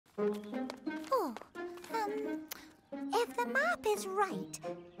Oh, if the map is right,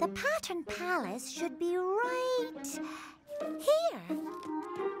 the pattern palace should be right here.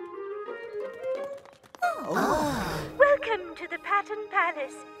 Oh. Welcome to the pattern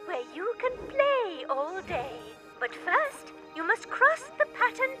palace, where you can play all day. But first, you must cross the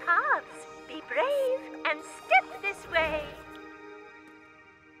pattern paths. Be brave and step this way.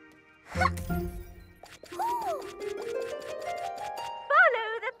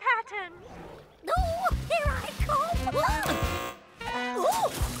 Follow the pattern. Oh, here I come!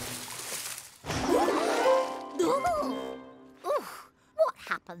 What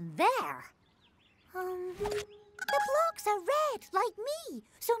happened there? The blocks are red, like me,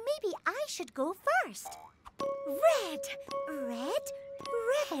 so maybe I should go first. Red, red,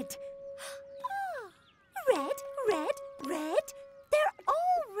 red. Red, red, red. They're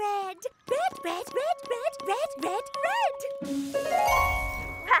all red. Red, red, red, red, red, red, red.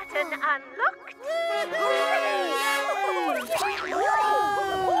 Pattern unlocked.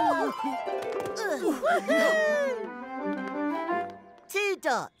 2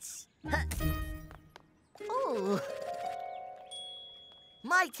 dots. Oh.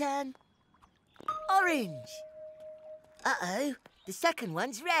 My turn. Orange. Uh-oh, the second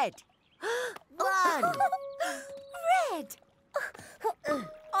one's red. 1. Red.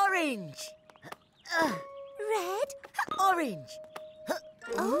 Orange. Red. Orange.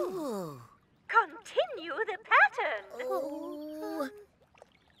 Oh. Continue the pattern. Oh.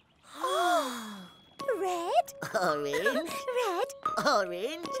 Red. Orange. Red.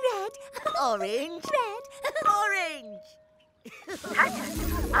 Orange. Red. Orange. Red. Orange. Pattern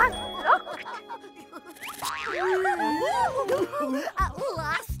unlocked. At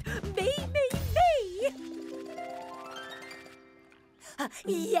last, me.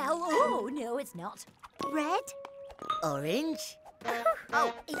 Yellow. Oh, no, it's not. Red. Orange.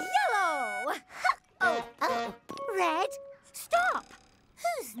 Yellow. Oh. Red. Stop.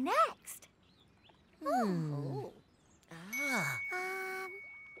 Who's next?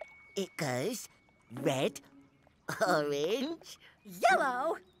 It goes red, orange,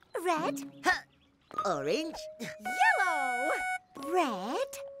 Yellow. Red. orange, Yellow.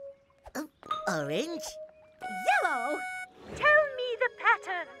 Red. orange. Yellow. Tell me the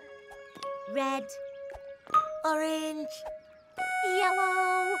pattern. Red. Orange.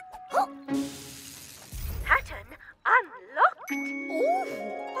 Yellow. Pattern unlocked. Oh.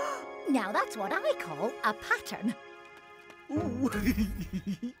 Now that's what I call a pattern.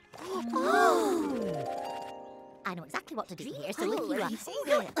 I know exactly what to do here, so if you...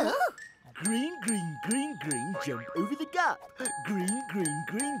 Green, green, green, green, jump over the gap. Green, green,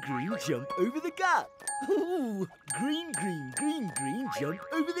 green, green, jump over the gap. Ooh, green, green, green, green, jump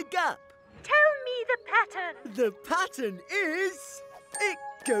over the gap. Tell me the pattern. The pattern is... It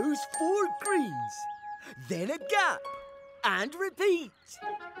goes 4 greens, then a gap, and repeat.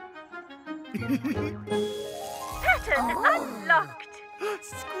 Pattern unlocked.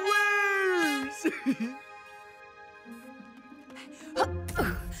 Squares!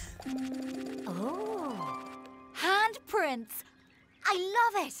 Handprints. I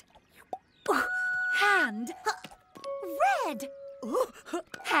love it. Hand. Red.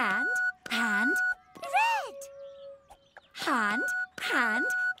 Hand. Red.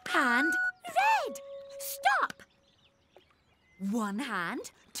 Hand. Red. Stop. 1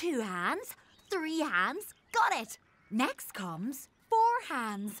 hand, 2 hands, 3 hands. Got it. Next comes 4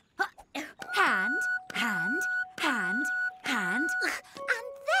 hands. Hand. And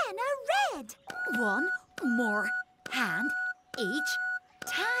then a red. 1 more hand each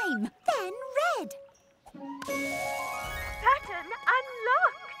time. Then red. Pattern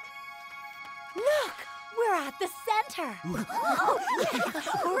unlocked. Look, we're at the center.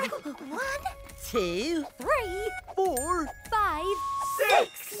 1, 2, 3, 4, 5,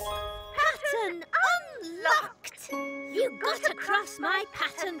 6. Pattern unlocked. You got across my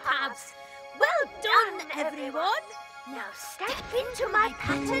pattern paths. Well done, everyone. Now step into my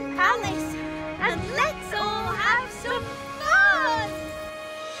pattern palace and let's all have some fun.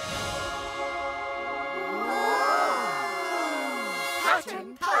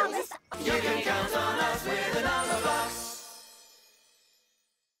 Pattern palace. You can count on us with the Numberblocks.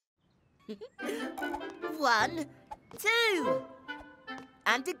 1, 2.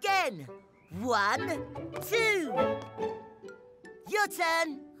 And again. 1, 2. Your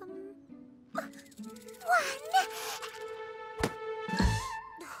turn. 1.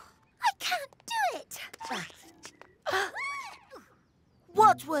 I can't do it.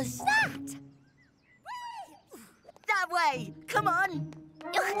 What was that? That way. Come on.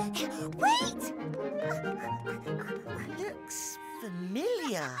 Wait. Looks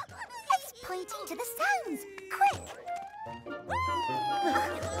familiar. It's pointing to the sounds. Quick!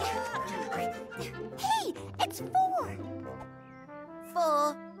 Hey, it's 4.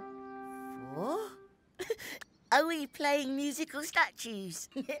 4. 4? Are we playing musical statues?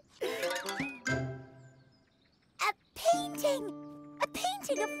 A painting! A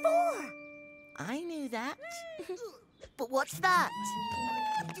painting of 4! I knew that. But what's that?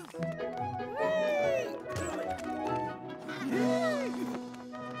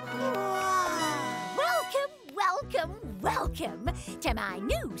 Welcome to my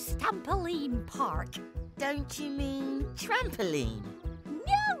new Stampoline Park. Don't you mean trampoline?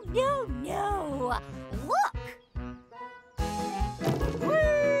 No. Look!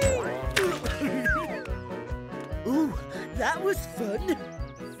 Ooh, that was fun.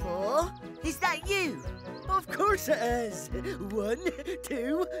 4? Is that you? Of course it is. 1,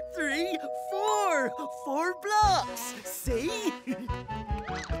 2, 3, 4. 4 blocks. See?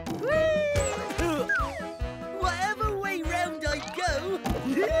 Whatever way round I go,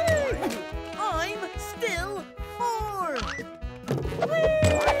 I'm still 4.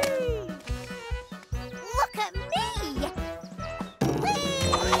 Look at me! Whee!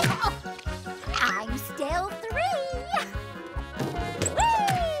 Oh, I'm still 3.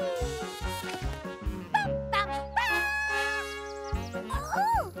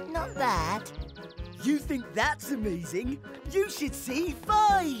 Oh, not bad. You think that's amazing? You should see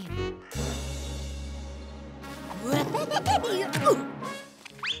 5. 5?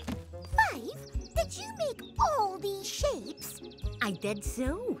 Did you make all these shapes? I did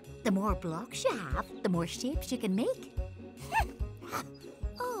so. The more blocks you have, the more shapes you can make.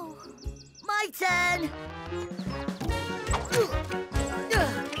 Oh. My turn.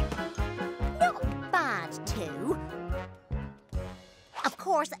 Not bad, too. Of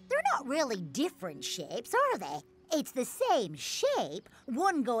course, they're not really different shapes, are they? It's the same shape,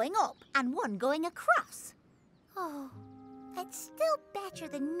 one going up and one going across. Oh, it's still better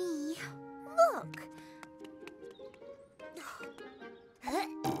than me. Look.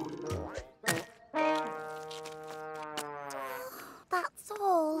 That's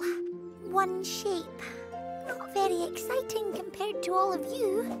all. One shape. Not very exciting compared to all of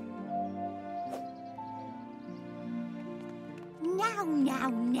you. Now.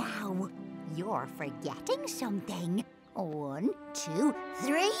 You're forgetting something. 1, 2,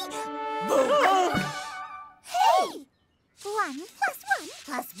 3. Boom! Hey! 1 plus 1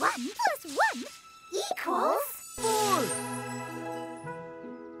 plus 1 plus 1 equals 4.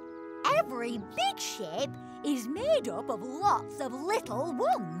 Every big shape is made up of lots of little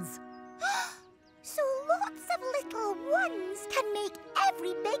ones. So lots of little ones can make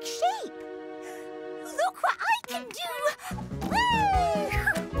every big shape. Look what I can do!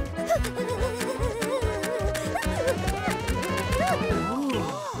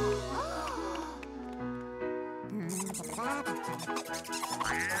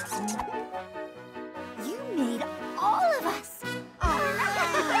 You made all of us!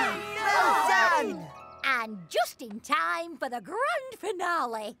 Well done! And just in time for the grand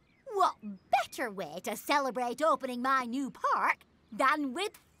finale. What better way to celebrate opening my new park than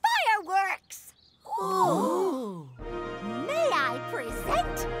with fireworks? Oh! May I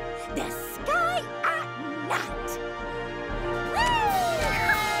present the Sky at Night?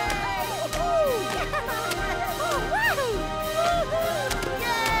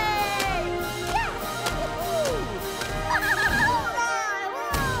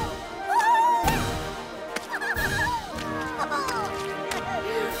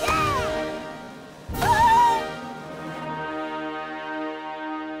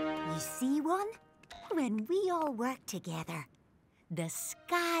 You see one? When we all work together, the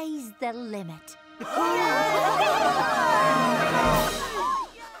sky's the limit.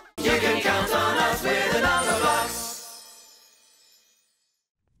 You can count on us with the Numberblocks.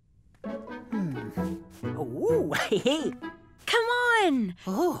 Oh, hey. Come on!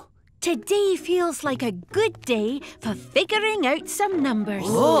 Oh. Today feels like a good day for figuring out some numbers.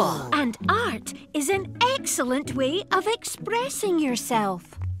 Oh. And art is an excellent way of expressing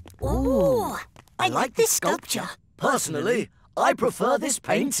yourself. Oh. I like this sculpture. Personally, I prefer this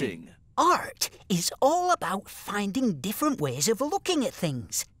painting. Art is all about finding different ways of looking at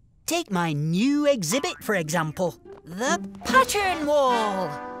things. Take my new exhibit, for example. The pattern wall.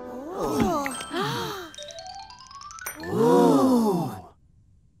 Ooh.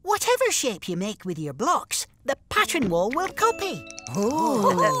 Whatever shape you make with your blocks, the pattern wall will copy.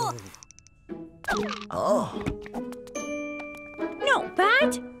 Oh. Oh. Not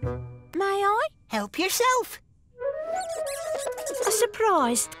bad. May I? Help yourself. A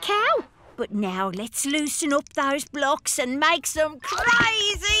surprised cow. But now let's loosen up those blocks and make some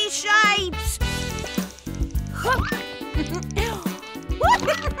crazy shapes.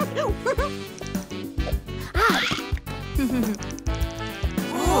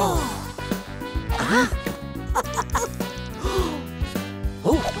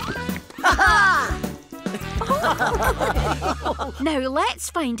 Now let's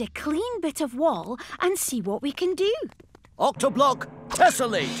find a clean bit of wall and see what we can do. Octoblock,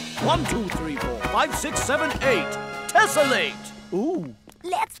 tessellate. 1, 2, 3, 4, 5, 6, 7, 8. Tessellate. Ooh.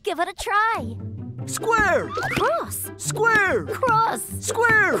 Let's give it a try. Square. Cross. Square. Cross.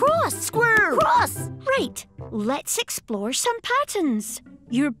 Square. Cross. Square. Cross. Right, let's explore some patterns.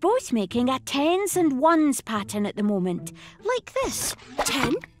 You're both making a tens and ones pattern at the moment, like this.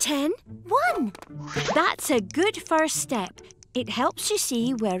 10, 10, 1. That's a good first step. It helps you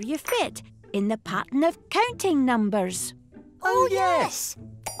see where you fit in the pattern of counting numbers. Oh, yes.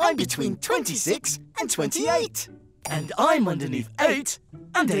 I'm between 26 and 28. And I'm underneath 8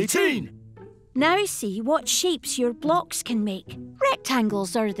 and 18. Now see what shapes your blocks can make.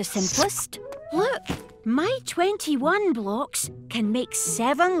 Rectangles are the simplest. Look, my 21 blocks can make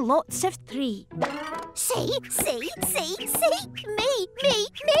 7 lots of 3. See? Me.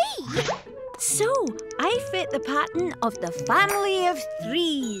 So, I fit the pattern of the family of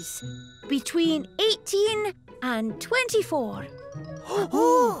 3s, between 18 and 24.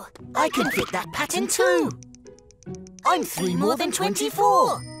 Oh, I can fit that pattern too. I'm 3 more than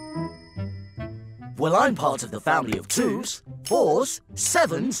 24. Well, I'm part of the family of 2s, 4s,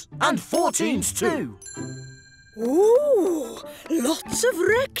 7s, and 14s too. Ooh, lots of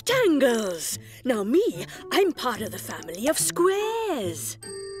rectangles. Now me, I'm part of the family of squares.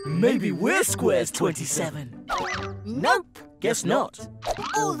 Maybe we're squares 27. Nope. Guess not.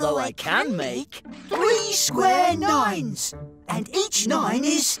 Although I can make 3 square 9s. And each 9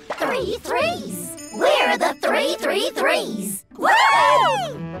 is 3 3s. We're the 3 3 3s.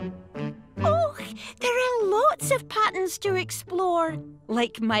 Woo! Oh, there are lots of patterns to explore,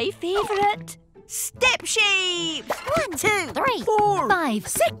 like my favourite, step shapes. 1 2 3 4 5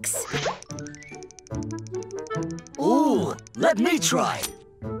 6. Ooh, let me try.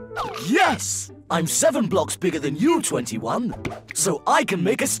 Yes! I'm 7 blocks bigger than you, 21. So I can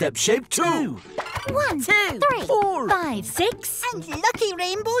make a step shape too. 1 2 3 4 5 6. And lucky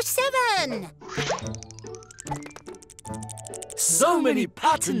rainbow 7. So many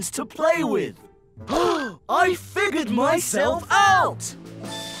patterns to play with. I figured myself out.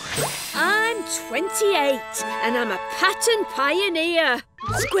 I'm 28 and I'm a pattern pioneer.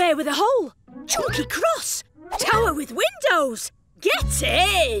 Square with a hole, chunky cross, tower with windows. Get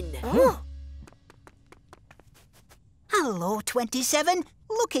in! Hello, 27.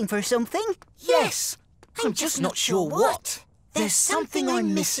 Looking for something? yes. I'm just not sure what. There's something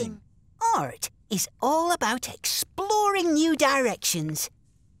I'm missing. Art is all about exploring new directions.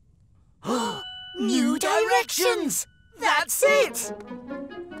 New directions! That's it!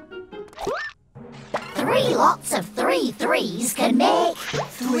 3 lots of 3 3s can make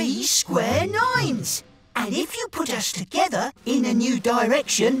 3 square 9s. And if you put us together in a new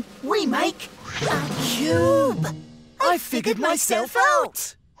direction, we make a cube. I figured myself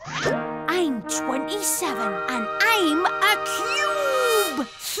out. I'm 27 and I'm a cube!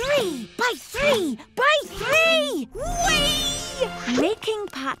 3 by 3 by 3! Whee! Making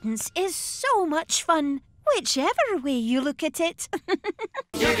patterns is so much fun, whichever way you look at it.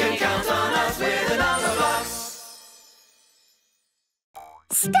 You can count on us with the Numberblocks.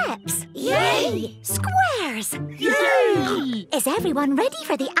 steps. Yay! Squares. Yay! Is everyone ready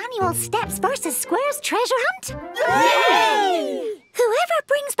for the annual Steps versus Squares treasure hunt? Yay! Whoever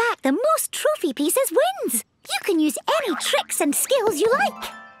brings back the most trophy pieces wins. You can use any tricks and skills you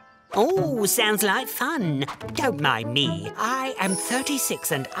like. Oh, sounds like fun. Don't mind me. I am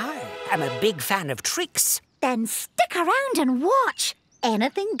 36 and I am a big fan of tricks. Then stick around and watch.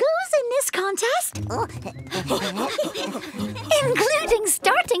 Anything goes in this contest. Including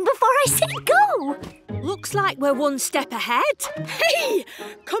starting before I say go. Looks like we're one step ahead. Hey!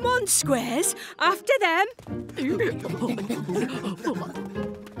 Come on, Squares. After them.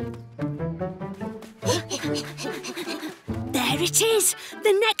 There it is.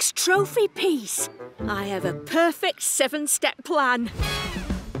 The next trophy piece. I have a perfect 7-step plan.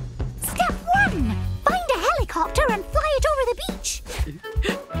 Step 1. Find a helicopter and fly it over the beach.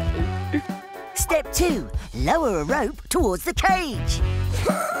 Step 2. Lower a rope towards the cage.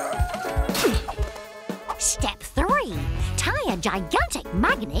 Step 3. Tie a gigantic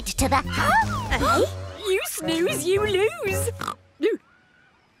magnet to the... Hey, you snooze, you lose.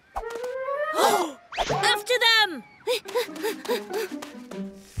 After them!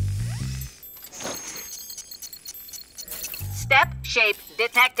 Step shape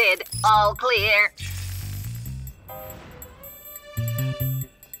detected. All clear.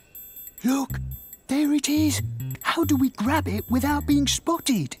 Look, there it is. How do we grab it without being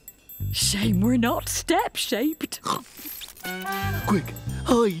spotted? Shame we're not step-shaped. Quick,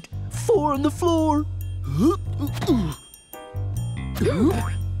 hide. 4 on the floor.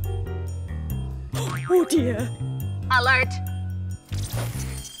 Oh dear. Alert.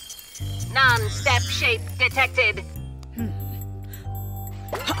 Non-step shape detected.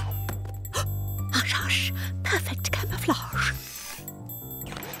 Hush, hush. Perfect camouflage.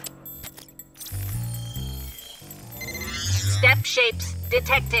 Step shapes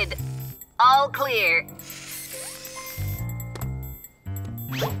detected. All clear.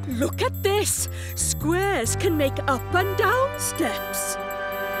 Look at this. Squares can make up and down steps.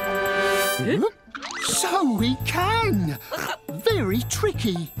 So we can. Very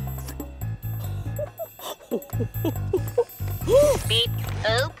tricky. Beep.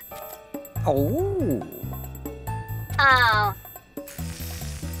 Oop. Oh. Oh.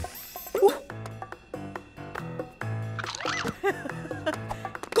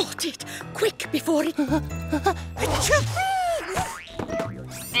 Got it. Quick before it...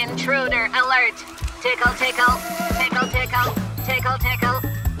 Intruder alert. Tickle, tickle. Tickle, tickle. Tickle, tickle.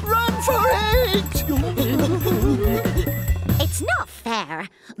 Run for it! It's not fair.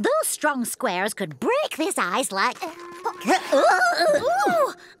 Those strong squares could break this ice like... Ooh,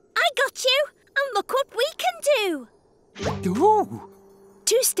 I got you. And look what we can do. Ooh.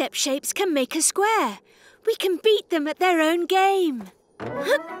 2-step shapes can make a square. We can beat them at their own game.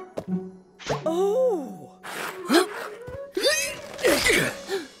 Oh!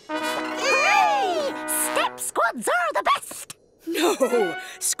 Hooray! Step squads are the best! No,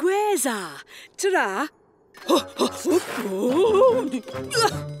 squares are. Ta-da!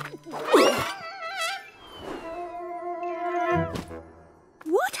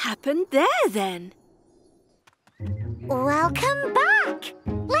 What happened there, then? Welcome back!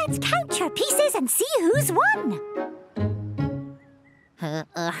 Let's count your pieces and see who's won.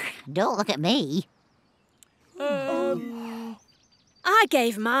 Don't look at me. I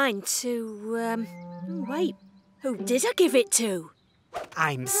gave mine to, wait, who did I give it to?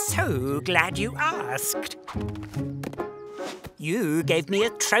 I'm so glad you asked. You gave me a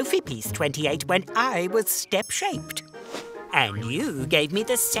trophy piece 28 when I was step-shaped. And you gave me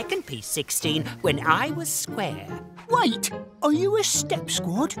the second piece 16 when I was square. Wait, are you a step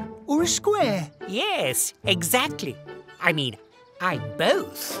squad or a square? Yes, exactly. I mean, I'm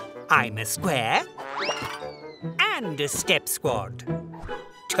both. I'm a square and a step squad.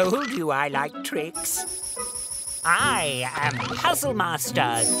 Told you I like tricks. I am Puzzle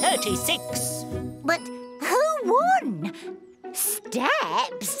Master 36. But who won?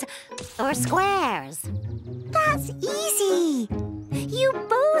 Steps or squares? That's easy. You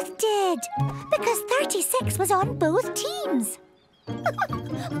both did, because 36 was on both teams.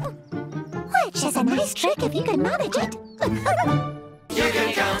 Which is a nice trick if you can manage it. You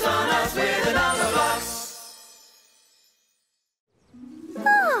can count on us with a Numberblocks.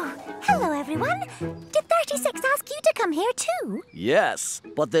 Oh, hello everyone. Did 36 ask you to come here too? Yes,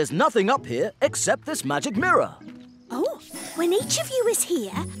 but there's nothing up here except this magic mirror. Oh, when each of you is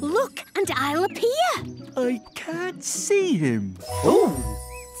here, look and I'll appear. I can't see him.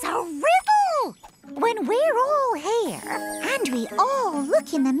 It's a riddle! When we're all here and we all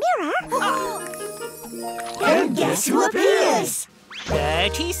look in the mirror... Then guess who appears?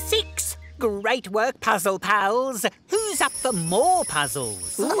 36. Great work, puzzle pals. Who's up for more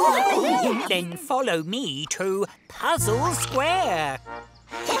puzzles? Then follow me to Puzzle Square.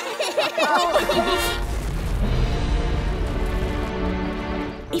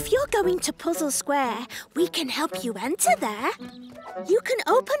 If you're going to Puzzle Square, we can help you enter there. You can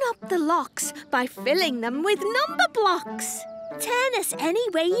open up the locks by filling them with number blocks. Turn us any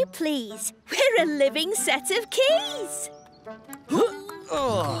way you please. We're a living set of keys.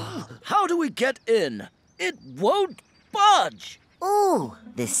 How do we get in? It won't budge. Oh,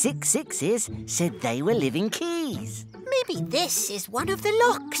 the 666s said they were living keys. Maybe this is one of the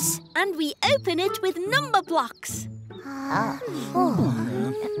locks. And we open it with number blocks.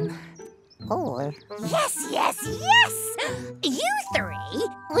 Yes, yes, yes! You three,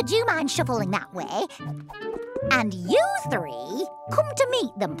 would you mind shuffling that way? And you three, come to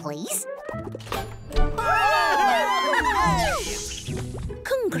meet them, please.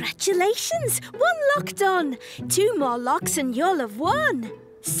 Congratulations! 1 lock done. 2 more locks and you'll have won.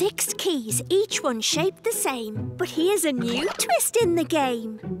 6 keys, each one shaped the same. But here's a new twist in the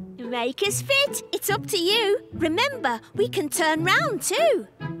game. Make us fit. It's up to you. Remember, we can turn round too.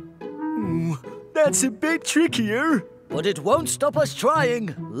 That's a bit trickier. But it won't stop us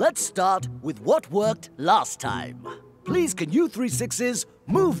trying. Let's start with what worked last time. Please, can you 3 6s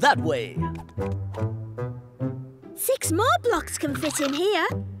move that way? 6 more blocks can fit in here.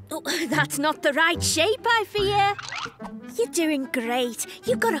 Oh, that's not the right shape, I fear. You're doing great.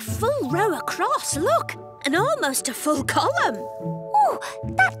 You've got a full row across, look. And almost a full column. Oh,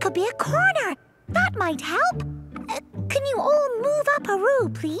 that could be a corner. That might help. Can you all move up a row,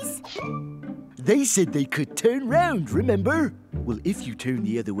 please? They said they could turn round, remember? Well, if you turn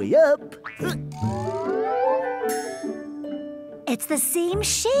the other way up... It's the same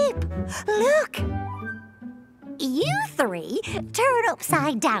shape. Look. You 3, turn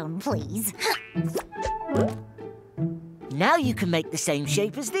upside down, please. Now you can make the same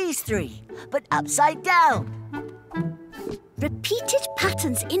shape as these 3, but upside down. Repeated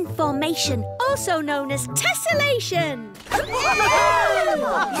patterns in formation, also known as tessellation.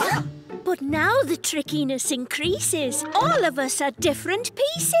 But now the trickiness increases. All of us are different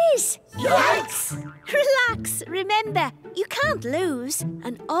pieces. Yes! Relax. Remember, you can't lose.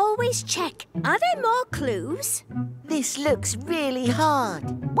 And always check. Are there more clues? This looks really hard.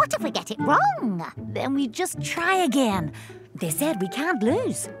 What if we get it wrong? Then we just try again. They said we can't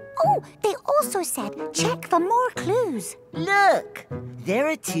lose. Oh, they also said check for more clues. Look, there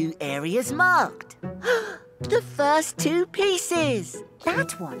are 2 areas marked. The first 2 pieces.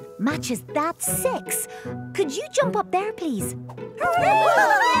 That one matches that 6. Could you jump up there, please?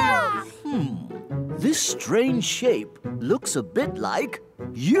 This strange shape looks a bit like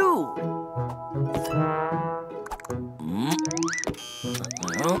you.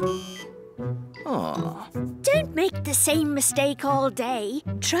 Don't make the same mistake all day.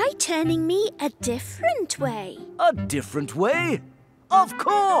 Try turning me a different way. A different way? Of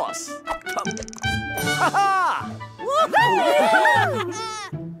course! Ha-ha!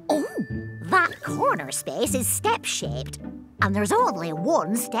 Oh, that corner space is step-shaped. And there's only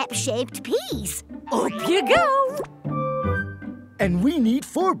 1 step-shaped piece. Up you go! And we need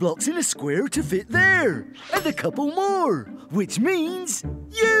 4 blocks in a square to fit there. And a couple more, which means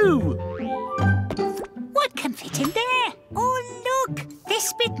you! What can fit in there? Oh, look!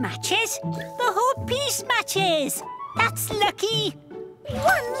 This bit matches. The whole piece matches. That's lucky. 1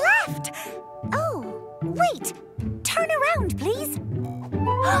 left. Oh, wait. Turn around, please.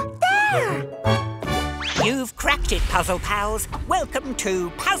 There! You've cracked it, Puzzle Pals. Welcome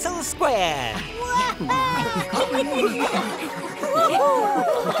to Puzzle Square.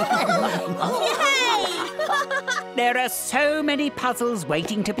 There are so many puzzles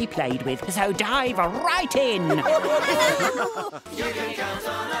waiting to be played with, so dive right in. You can count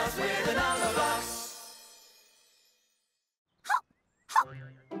on us with the Numberblocks.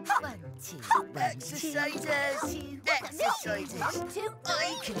 Exercises!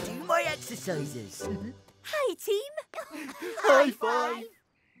 I can do my exercises. Hi, team. High five!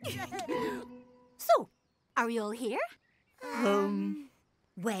 So, are we all here?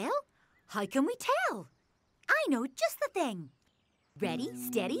 Well, how can we tell? I know just the thing. Ready,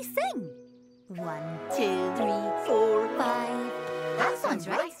 steady, sing. 1, 2, 3, 4, 5. That sounds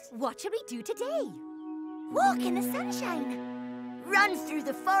right. What shall we do today? Walk in the sunshine. Run through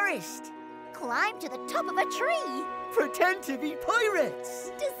the forest. Climb to the top of a tree. Pretend to be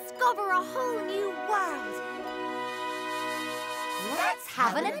pirates. Discover a whole new world. Let's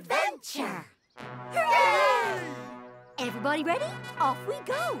have an adventure. Hooray! Everybody ready? Off we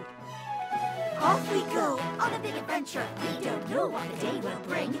go. Off we go on a big adventure. We don't know what the day will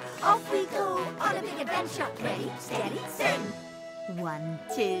bring. Off we go on a big adventure. Ready, steady, sing. 1,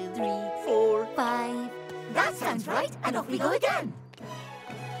 2, 3, 4, 5. That sounds right, and off we go again.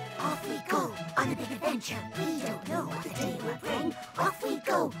 Off we go on a big adventure. We don't know what the day will bring. Off we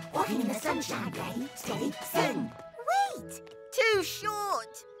go, walking in the sunshine. Ready, steady, sing. Wait! Too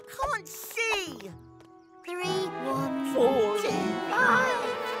short. Can't see. 3, 1, 4, 2, 5.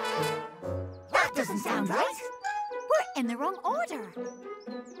 That doesn't sound right. We're in the wrong order.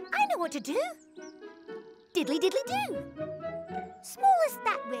 I know what to do. Diddly diddly do. Smallest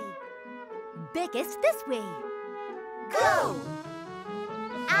that way. Biggest this way. Go!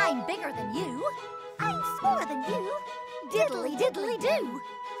 I'm bigger than you. I'm smaller than you. Diddly diddly do.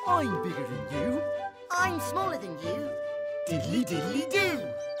 I'm bigger than you. I'm smaller than you. Diddly diddly do.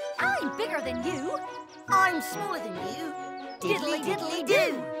 I'm bigger than you. I'm smaller than you. Diddly diddly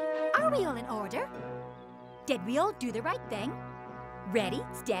do. Are we all in order? Did we all do the right thing? Ready,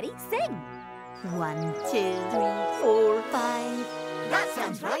 steady, sing. 1, 2, 3, 4, 5. That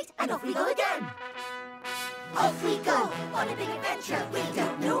sounds right, and off we go again. Off we go on a big adventure. We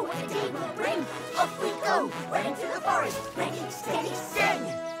don't know what the day will bring. Off we go, running through the forest. Ready, steady, sing.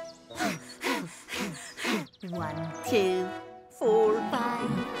 1, 2, 4, 5.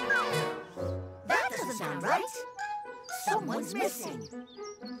 That doesn't sound right. Someone's missing.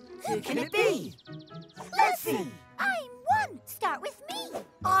 Who can it be? Let's see. I'm 1. Start with me.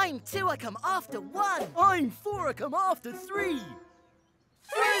 I'm 2. I come after 1. I'm 4. I come after 3.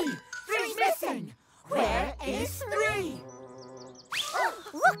 3. 3's missing. Where is 3? Oh,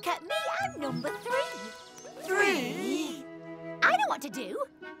 look at me. I'm number 3. 3? I know what to do.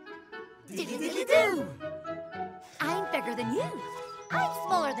 Diddly-diddly-do. I'm bigger than you. I'm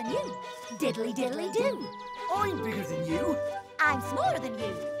smaller than you. Diddly-diddly-do. I'm bigger than you. I'm smaller than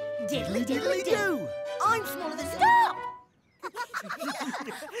you. Diddly-diddly-do. I'm smaller than Stop!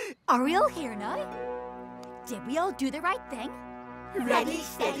 Are we all here now? Did we all do the right thing? Ready,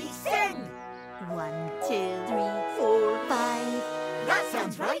 steady, sing. 1, 2, 3, 4, 5. That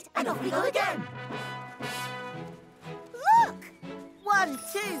sounds right, and off we go again. Look! 1,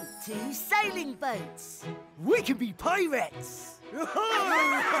 2, 2 sailing boats. We can be pirates.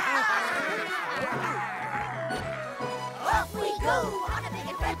 Off we go on a big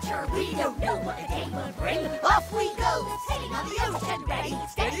adventure. We don't know what the day will bring. Off we go, sailing on the ocean. Ready,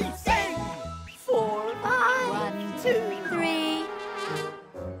 steady, sing. 4, 5, 1, 2, 3.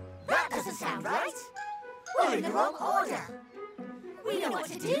 That doesn't sound right. We're in the wrong order. We know what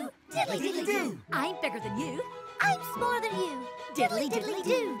to do. Diddly-diddly-do. I'm bigger than you. I'm smaller than you.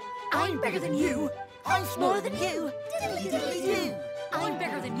 Diddly-diddly-do. I'm bigger than you. I'm smaller than you. Diddly-diddly-do. I'm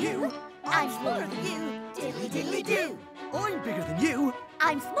bigger than you. I'm smaller than you. Diddly-diddly-do. I'm bigger than you.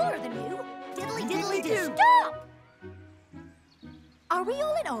 I'm smaller than you. Diddly-diddly-do. Stop! Are we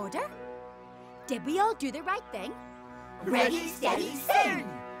all in order? Did we all do the right thing? Ready, steady, sing.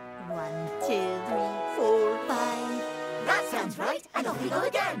 1, 2, 3, 4, 5. That sounds right, and off we go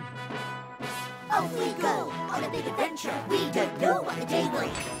again. Off we go on a big adventure. We don't know what the day will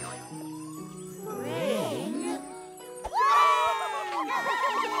bring.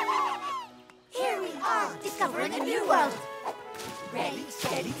 Here we are, discovering a new world. Ready,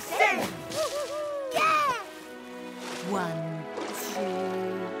 steady, sing. Yeah! 1,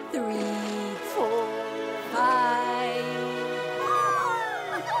 2, 3, 4, 5.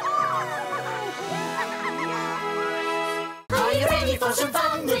 Are you ready for some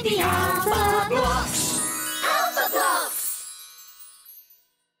fun with the Alphablocks? Alphablocks!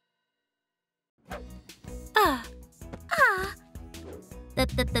 Oh! Oh! Oh! Quack,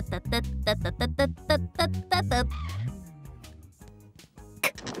 quack, quack, quack, quack, quack, quack, quack, quack.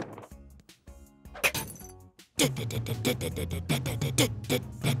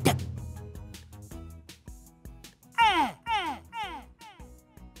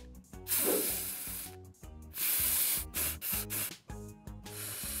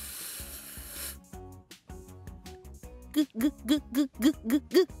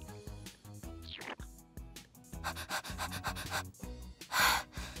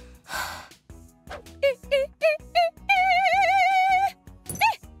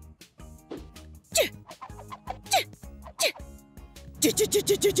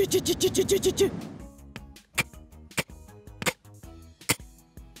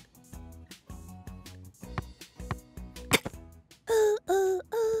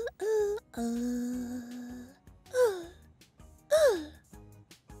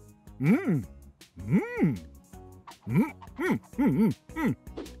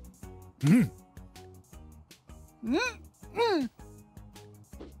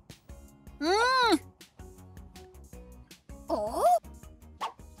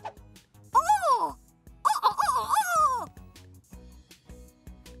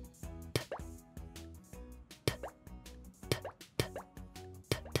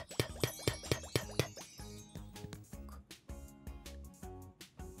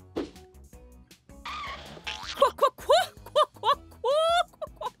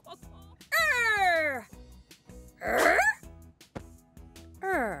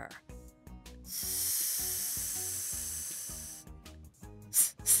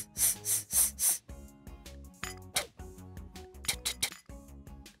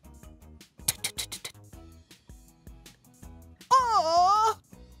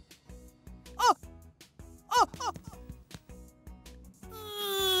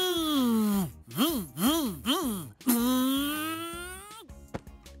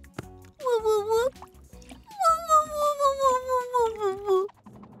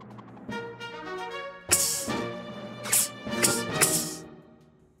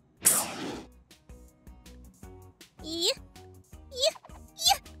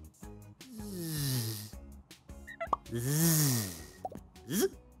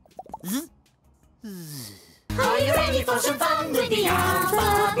 Are you ready for some fun with the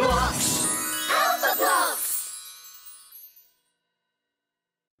Alphablocks? Alphablocks!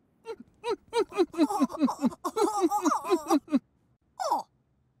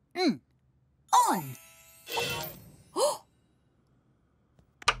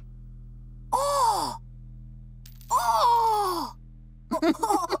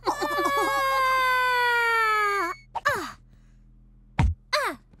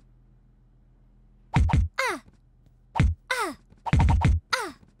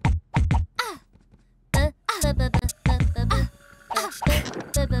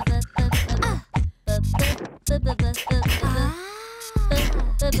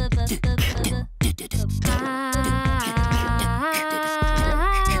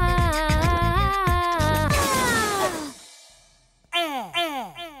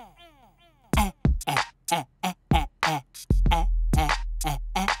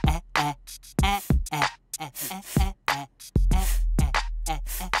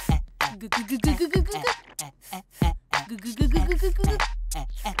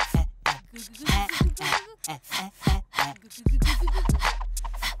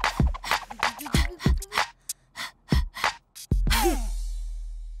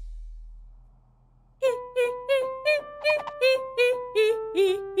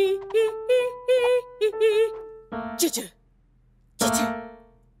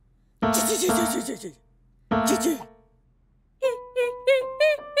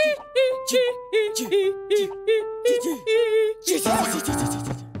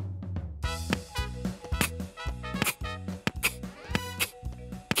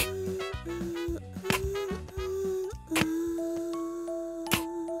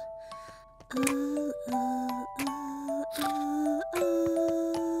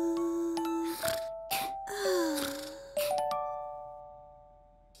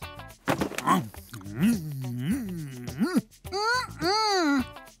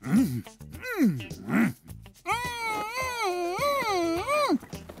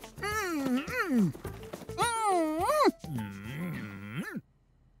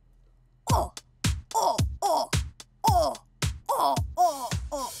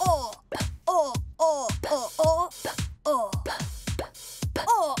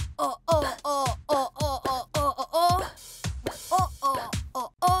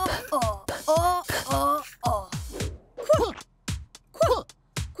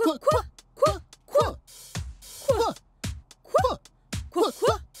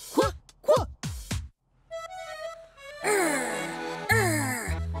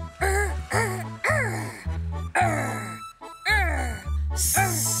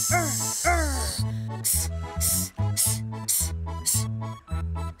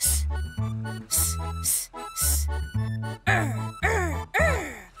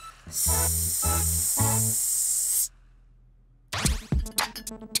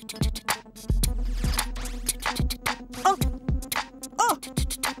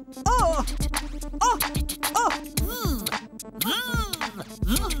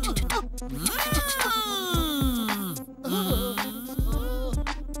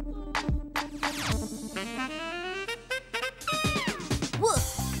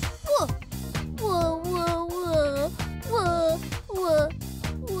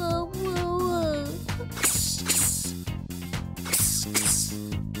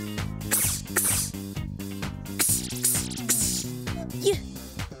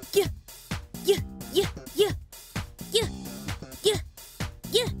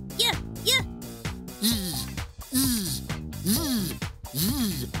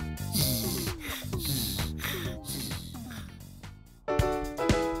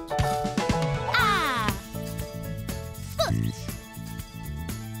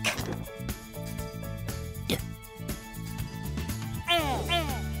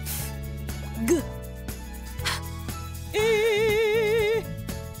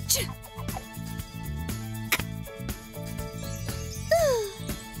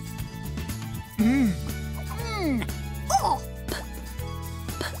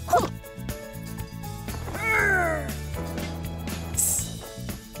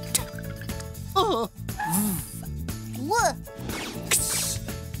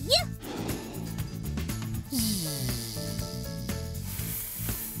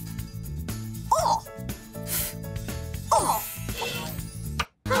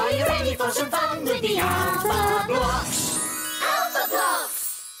 Are you ready for some fun with the Alphablocks?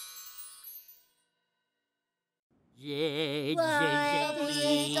 Alphablocks!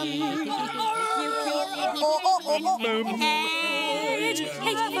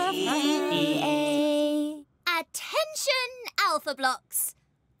 Attention, Alphablocks!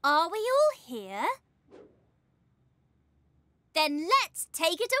 Are we all here? Then let's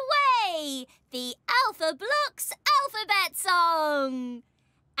take it away! The Alphablocks alphabet song!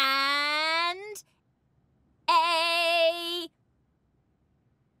 And A.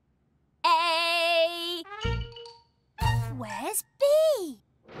 Where's B?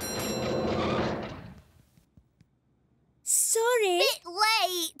 Sorry. Bit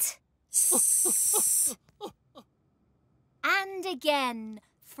late. And again,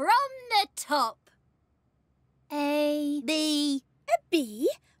 from the top. A, B. A bee?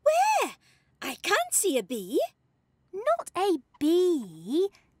 Where? I can't see a bee. Not Not a B.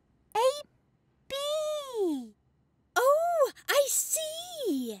 A B. Oh, I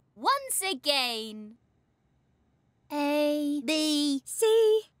see. Once again. A, B,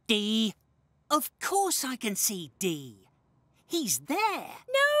 C. D. Of course I can see D. He's there.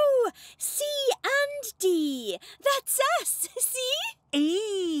 No, C and D. That's us, see?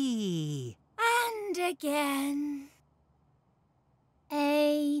 E. And again.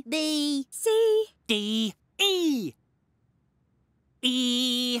 A, B, C. D. E.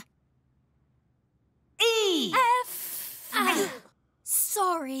 E. E. F.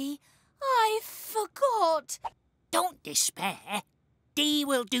 Sorry, I forgot. Don't despair. D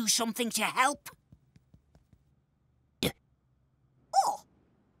will do something to help. Oh.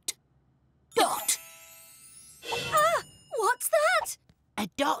 Dot. What's that? A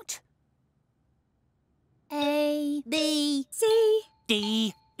dot. A, B, C.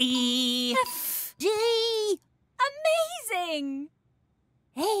 D. E. F. G, Amazing.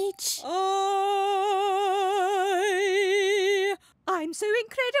 H. I'm so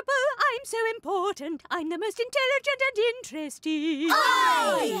incredible, I'm so important, I'm the most intelligent and interesting.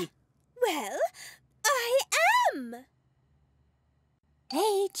 I. Well, I am.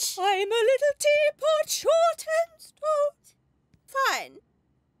 H. I'm a little teapot, short and stout. Fine.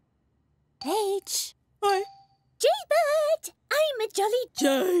 H. Jaybird, I'm a jolly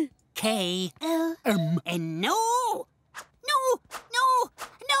J. K. L. And no! No! No!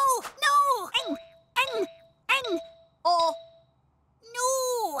 No! No! Oh.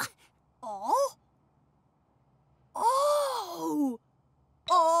 No! Oh. Oh.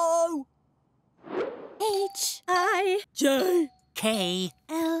 Oh. H. I. J. K.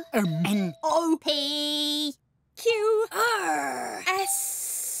 L. N. O. P. Q. R.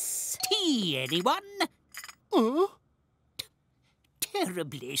 S. T. Anyone?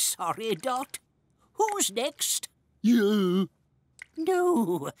 Terribly sorry, Dot. Who's next? You.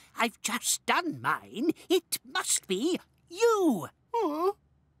 No, I've just done mine. It must be you.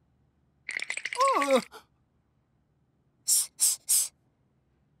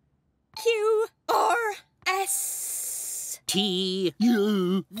 Q. R. S. T.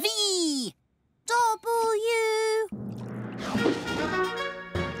 You. V. W.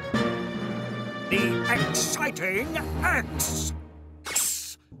 The exciting X.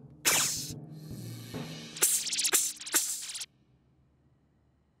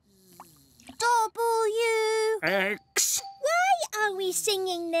 W. X. Why are we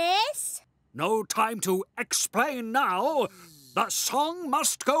singing this? No time to explain now. The song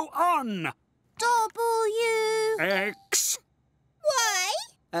must go on. W. X. Why?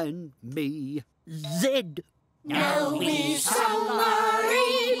 And me. Z. Now we sung our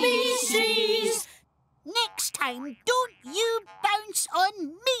ABCs. Next time, don't you bounce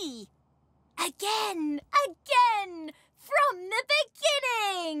on me. Again. Again. From the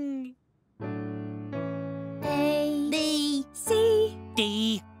beginning. A. B. C.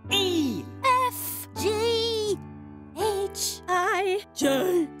 D. E. F. G. H. I.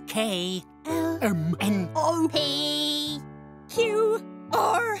 J. K. L. N. O. P. Q.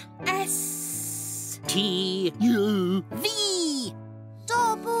 R. S. T. You. V.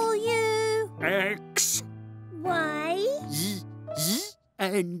 W. X. Y. Z.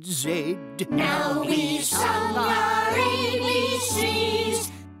 And Z. Now we sung our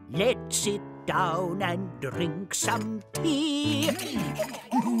ABCs. Let's sit down and drink some tea.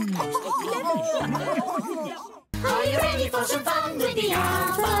 Are you ready for some fun with the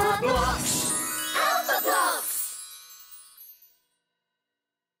Alphablocks? Alphablocks!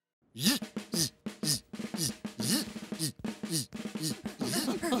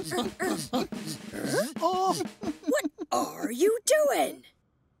 What are you doing?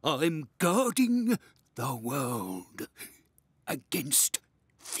 I'm guarding the world against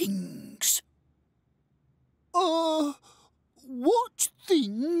things. What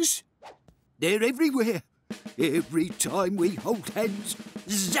things? They're everywhere. Every time we hold hands,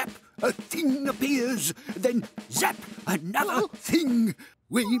 zap, a thing appears. Then zap, another thing.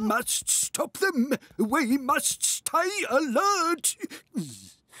 We must stop them. We must stay alert.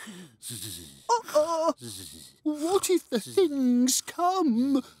 What if the things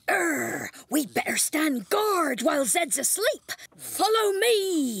come? We better stand guard while Zed's asleep. Follow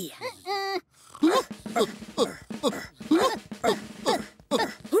me.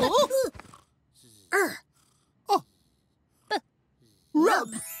 Rub!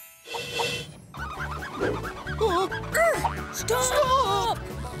 Stop!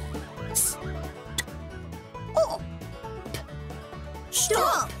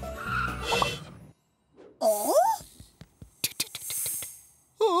 Stop.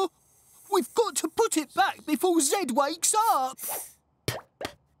 We've got to put it back before Z wakes up.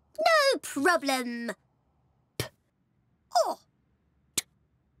 No problem. Oh.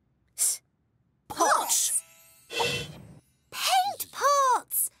 Pots. Paint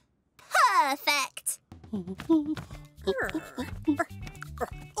pots. Perfect.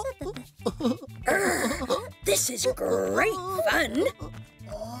 This is great fun.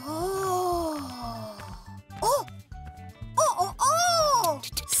 Oh. Oh. Oh, oh, oh.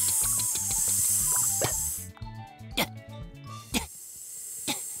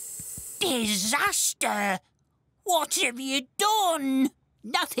 Disaster! What have you done?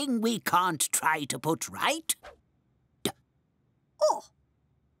 Nothing we can't try to put right. Oh.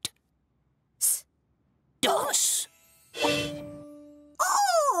 DOS!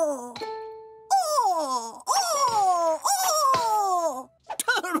 Oh. Oh. Oh. Oh.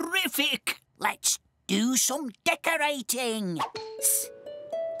 Terrific! Let's do some decorating.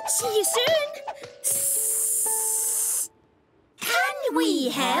 See you soon. Can we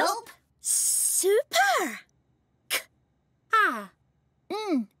help? Super.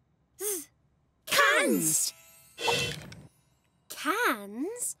 Cans.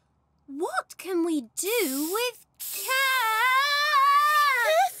 Cans? What can we do with cans?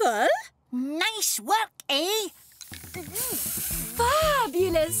 Careful. Nice work, eh?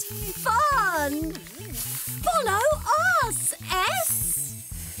 Fabulous fun! Follow us, S!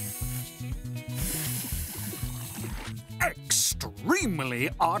 Extremely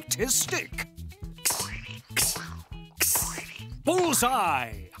artistic.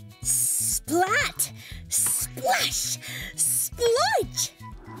 Bullseye. Splat. Splash. Splodge.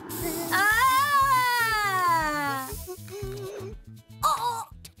 Ah! Oh!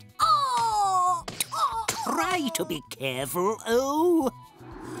 Oh! Oh! Try to be careful, oh.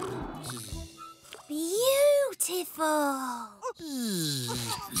 Beautiful!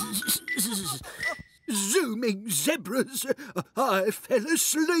 Zooming zebras. I fell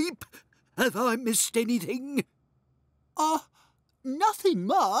asleep. Have I missed anything? Nothing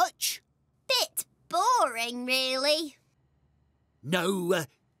much. Bit boring, really. No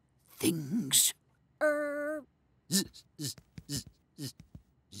things.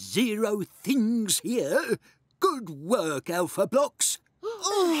 Zero things here. Good work, Alphablocks.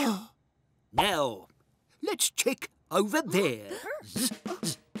 Now, let's check over there.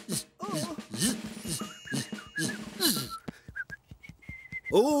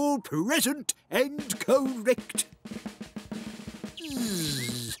 All present and correct.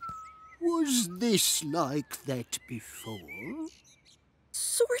 Was this like that before?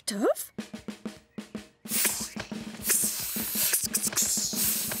 Sort of.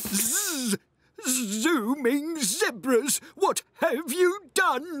 Zooming zebras, what have you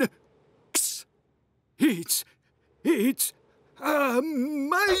done? It's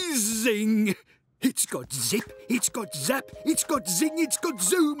amazing. It's got zip, it's got zap, it's got zing, it's got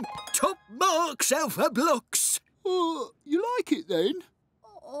zoom. Top marks, Alphablocks. You like it then?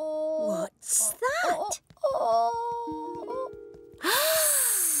 What's that?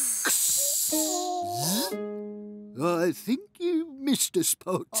 I think you missed a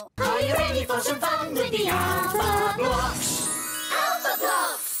spot. Are you ready for some fun with the Alphablocks?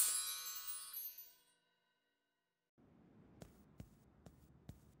 Alphablocks!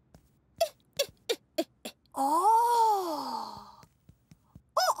 Oh!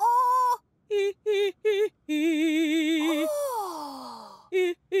 Oh!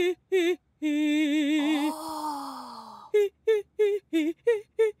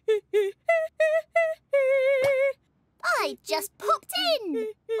 I just popped in.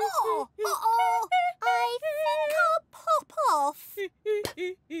 Oh! I think I'll pop off.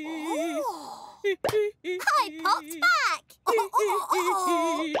 Oh! I popped back.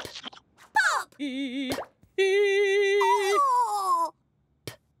 Oh! Pop! Oh!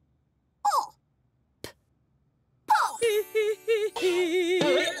 Oh! Pop!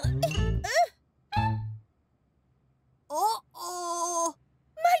 Uh-oh!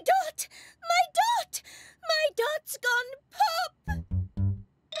 My dot! My dot! My dot's gone pop!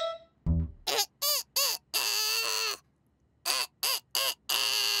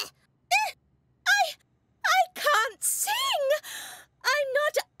 I can't sing! I'm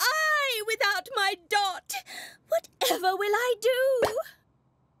not I without my dot. Whatever will I do?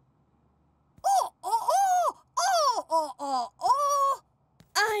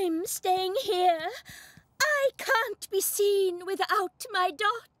 I'm staying here. I can't be seen without my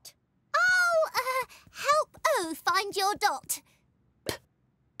dot. I'll, help O find your dot.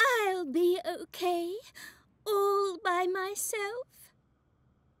 I'll be okay, all by myself.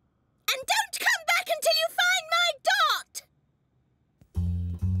 And don't come back until you find my dot!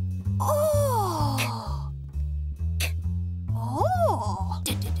 Oh! Oh!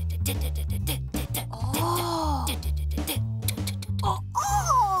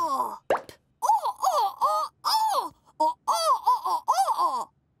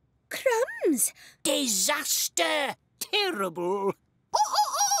 Crumbs! Disaster! Terrible!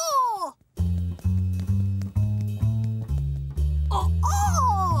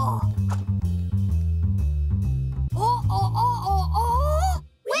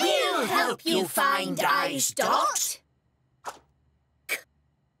 We'll help you find Ice Dot.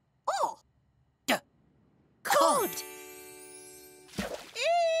 Cod!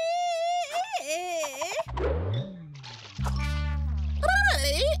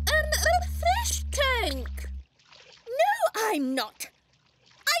 I am a fish tank. No, I'm not.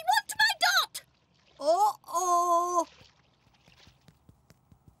 I want my dot. Uh-oh.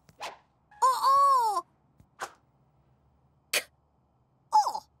 Uh-oh.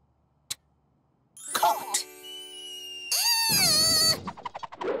 Caught!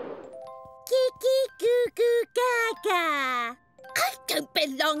 Kiki goo goo gaga. I don't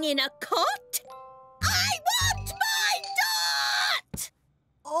belong in a cot. I want my dot.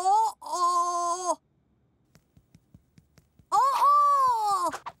 Uh-oh.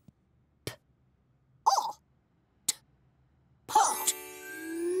 Uh-oh. Pot!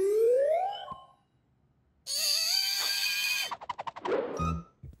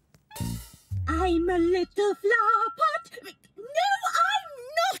 I'm a little flower pot. No, I'm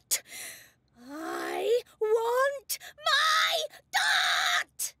not. I want my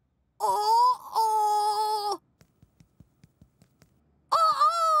dot. Uh-oh.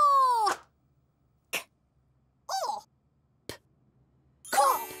 Uh-oh.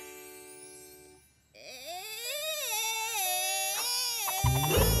 Cop!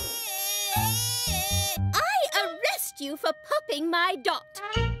 I arrest you for popping my dot.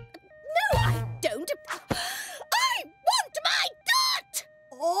 No, I don't. I want my dot.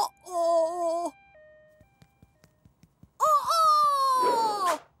 Uh-oh.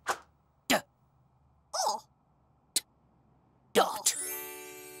 Uh-oh. Dot!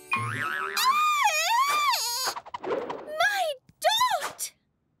 My dot!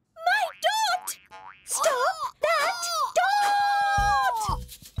 My dot! Stop that dot!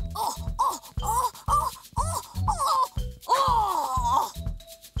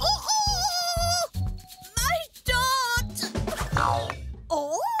 My dot!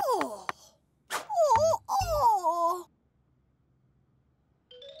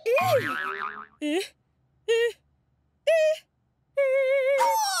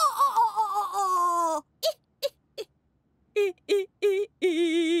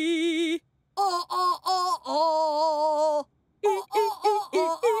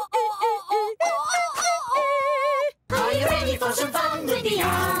 Are you ready for some fun with the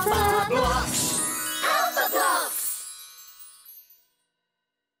Alphablocks? Alphablocks!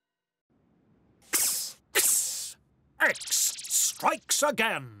 X strikes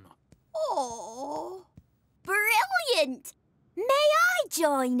again. Oh. Brilliant! May I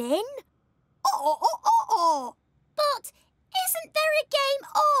join in? But isn't there a game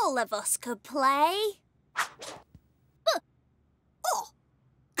all of us could play?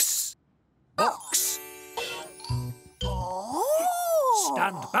 Box.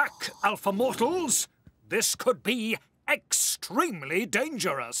 Stand back, Alpha Mortals. This could be extremely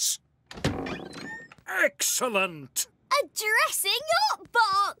dangerous. Excellent. A dressing up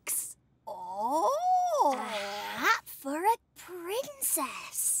box! Oh. A hat for a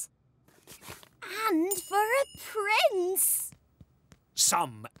princess. And for a prince.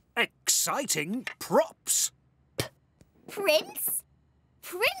 Some exciting props. Prince?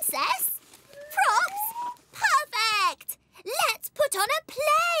 Princess? Props? Perfect! Let's put on a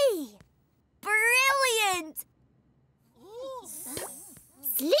play! Brilliant!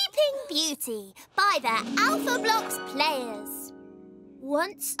 Sleeping Beauty by the Alphablocks Players.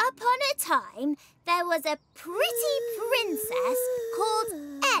 Once upon a time, there was a pretty princess called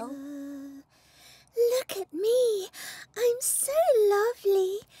Elle. Look at me. I'm so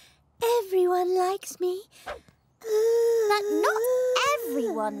lovely. Everyone likes me. But not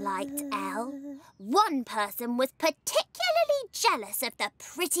everyone liked Elle. One person was particularly jealous of the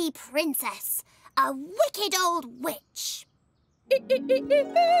pretty princess, a wicked old witch.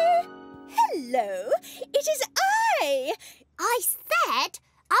 Hello, it is I. I said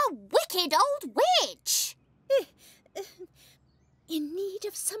a wicked old witch. In need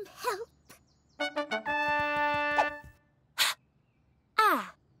of some help?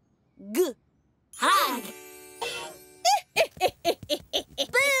 Hag.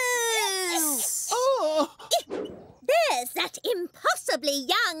 There's that impossibly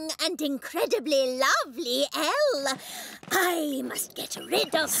young and incredibly lovely Elle. I I must get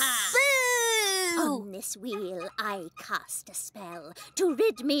rid of her. Boo! On this wheel I cast a spell to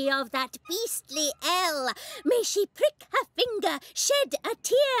rid me of that beastly L. May she prick her finger, shed a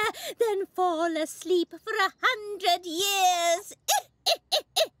tear, then fall asleep for 100 years.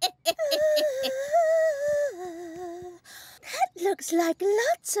 That looks like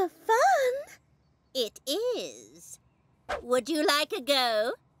lots of fun. It is. Would you like a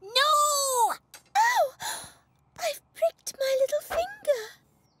go? No! Oh, I've pricked my little finger.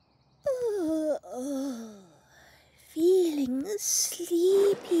 Feeling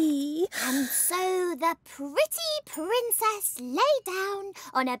sleepy. And so the pretty princess lay down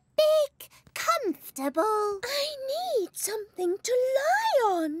on a big, comfortable... I need something to lie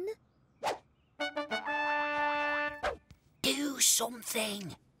on. Do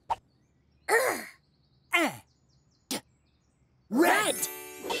something. Red!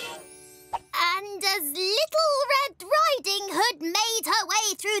 And as Little Red Riding Hood made her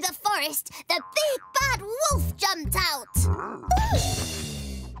way through the forest, the big bad wolf jumped out.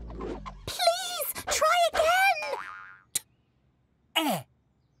 Please, try again.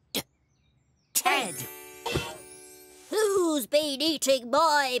 Ted. Who's been eating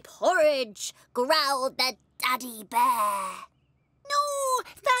my porridge? Growled the daddy bear. No,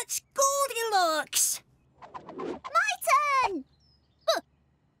 that's Goldilocks. My turn.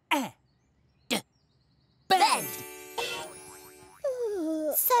 Bed.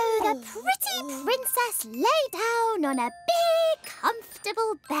 So the pretty princess lay down on a big,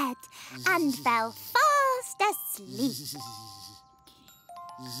 comfortable bed and fell fast asleep.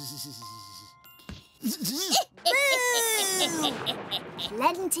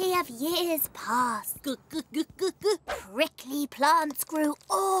 Plenty of years passed. Prickly plants grew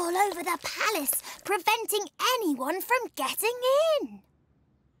all over the palace, preventing anyone from getting in.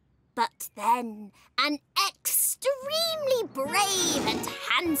 But then an extremely brave and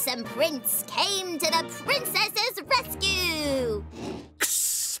handsome prince came to the princess's rescue.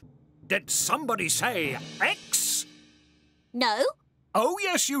 Did somebody say X? No. Oh,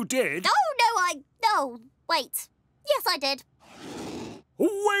 yes, you did. No, wait. Yes, I did.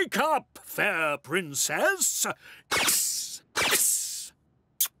 Wake up, fair princess.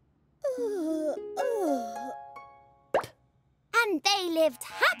 And they lived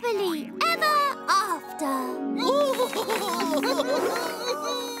happily ever after.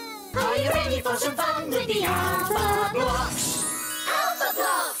 Are you ready for some fun with the Alphablocks?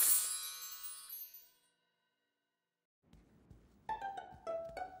 Alphablocks!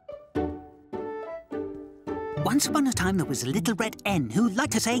 Once upon a time there was a little red N who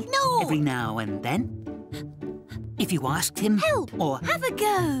liked to say no every now and then. If you asked him help or have a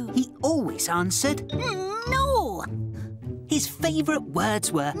go, he always answered no. His favourite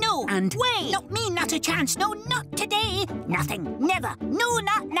words were no and way. Not me, not a chance, no, not today. Nothing, never, no,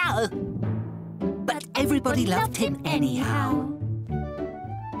 not now. But everybody loved him anyhow.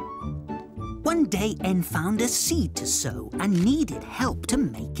 One day N found a seed to sow and needed help to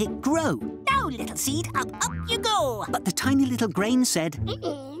make it grow. Now, little seed, up you go. But the tiny little grain said,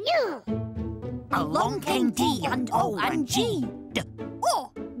 Along came D and O and G.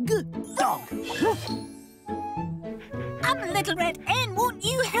 Dog. I'm Little Red N, won't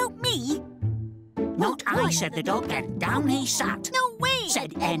you help me? Not I, said the dog, and down he sat. No way,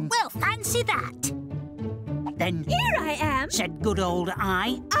 said N. Well, fancy that. Then Here I am. said good old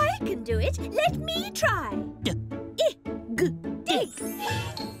I. I can do it. Let me try. Dig.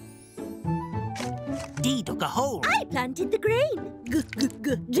 D dug a hole. I planted the grain.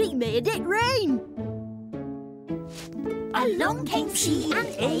 D made it rain. Along came C and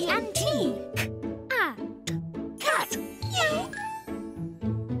A and T. Cat.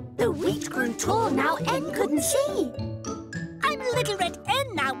 The wheat grew tall, now N couldn't see. I'm Little Red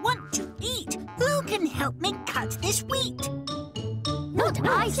N, I want to eat. Who can help me cut this wheat? Not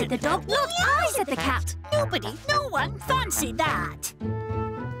I, said the dog. Not I, said the cat. Nobody, no one, fancy that.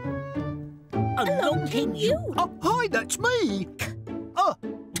 Along came you. Oh, hi, that's me.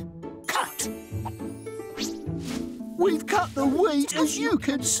 Cut. We've cut the wheat, as you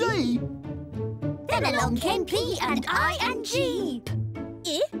can see. Then along came P and I and G.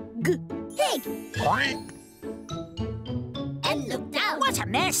 Pig. N looked down. What a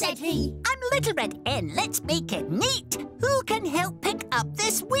mess, said he. I'm Little Red N, let's make it neat. Who can help pick up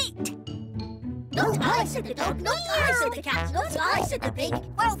this wheat? Not I, said the dog. Not I, said the cat. Not I, said the pig.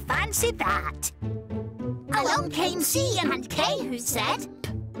 Well, fancy that. Along came C and K, who said,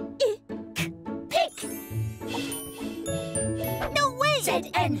 pick. No way, said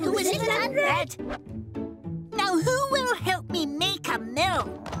N, who was little and red. Now who will help me me make a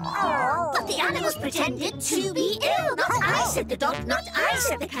mill. But the animals pretended to be ill. Not I said the dog, not I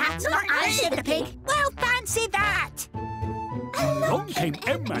said the cat, not I said the pig. Well, fancy that. Along came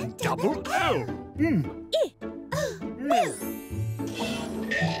M and double L. Mill.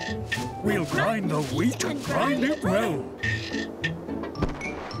 We'll grind the wheat and grind it well.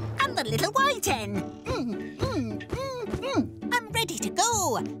 And the little white hen. I'm ready to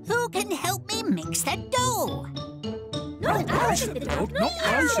go. Who can help me mix the dough? Not I said the dog, Not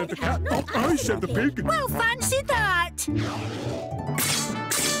I said the cat, not I said the pig. Well, fancy that.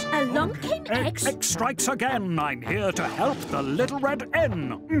 Along came X. X strikes again. I'm here to help the little red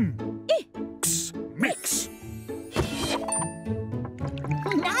N. X, mix.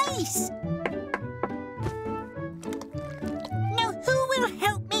 Nice. Now, who will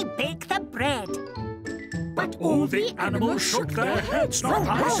help me bake the bread? But all the animals shook their heads. Not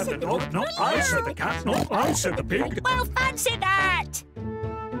I said the dog, not I said the cat, not I said the pig. Well, fancy that.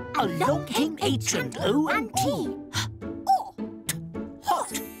 Along came H and O and T.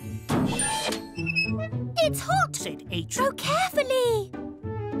 Hot. It's hot, said H. Throw carefully.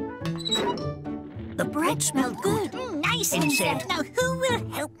 The bread smelled good. Nice, H he said. said. Now, who will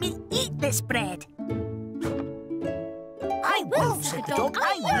help me eat this bread? I will, said the dog.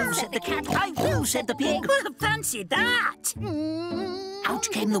 I will, said the cat. I will, said the pig. Well, fancy that. Out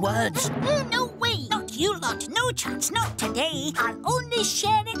came the words. No way. Not you lot. No chance. Not today. I'll only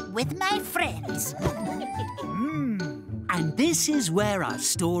share it with my friends. And this is where our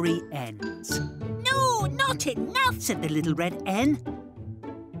story ends, No, not enough. said the little red N.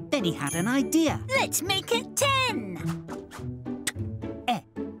 Then he had an idea. Let's make it 10.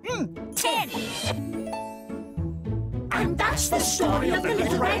 10. And that's the story of the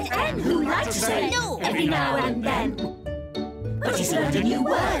little red hen who liked to say no every now and then. But he's learned a new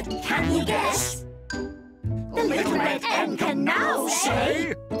word, can you guess? The little red hen can now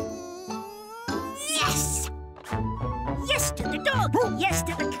say... Yes! Yes to the dog. Yes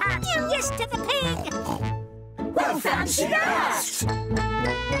to the cat. Yes to the pig. Well, fancy that!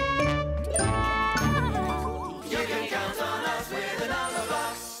 You can count on us with the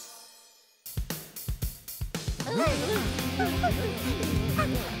Numberblocks.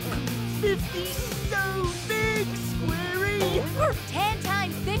 50's so big, Squirry! 10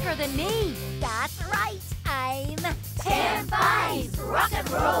 times bigger than me. That's right. I'm 10 5s, rock and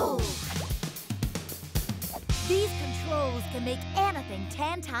roll! These controls can make anything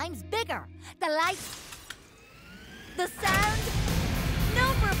 10 times bigger. The lights, the sound,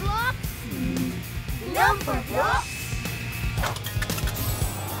 Numberblocks. Numberblocks!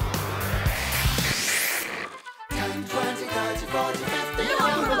 10, 20, 30, 40, 50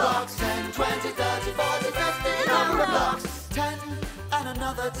 Numberblocks. 10, 20, 30, 40, 50 Numberblocks. 10 and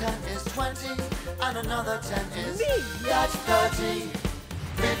another 10 is 20 and another 10 is that's 30.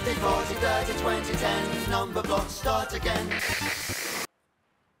 50, 40, 30, 20, 10 Numberblocks start again.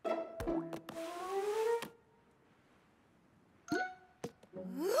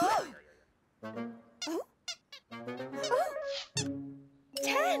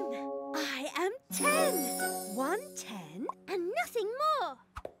 I am 10. 1 10 and nothing more.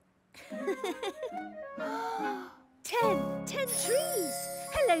 10 trees.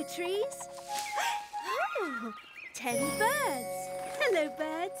 Hello, trees. Oh, 10 birds. Hello,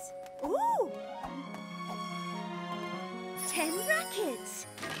 birds. Ooh. 10 rackets.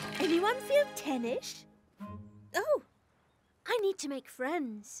 Anyone feel 10-ish? Oh, I need to make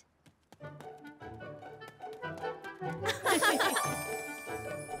friends.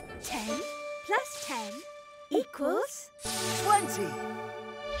 10 plus 10 equals 20.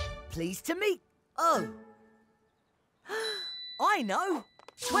 Pleased to meet. Oh. I know.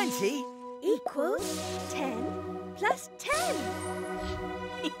 20. equals 10 plus 10.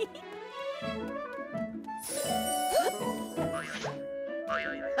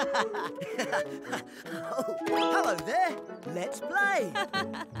 Oh, hello there. Let's play.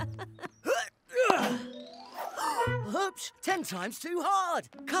 Oops, 10 times too hard.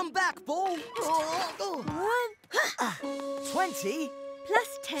 Come back, ball. 20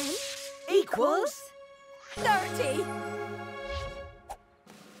 Plus 10 equals 30.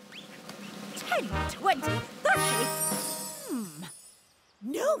 10, 20, 30.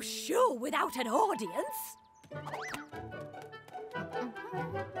 No show without an audience.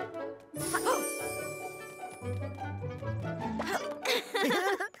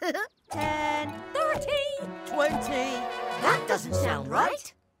 10, 30. 20. That doesn't sound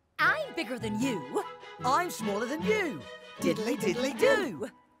right. I'm bigger than you. I'm smaller than you. Diddly diddly do.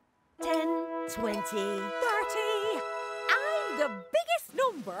 10, 20, 30. I'm the biggest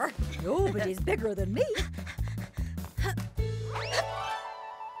number. Nobody's bigger than me.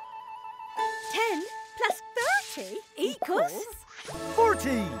 equals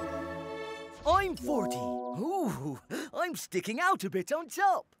 40. I'm 40. Ooh, I'm sticking out a bit on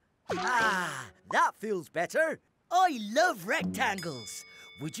top. Ah, that feels better. I love rectangles.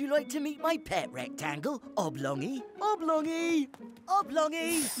 Would you like to meet my pet rectangle, Oblongy? Oblongy!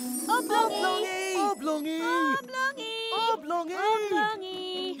 Oblongy! Oblongy! Oblongy! Oblongy!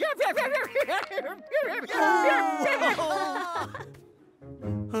 Oblongy!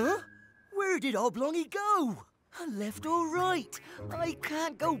 Huh? Where did Oblongy go? Left or right? I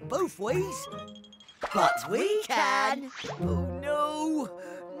can't go both ways. But we can. Oh, no.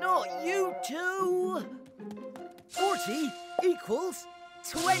 Not you two. 40 equals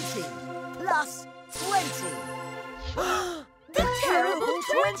 20 plus 20. The terrible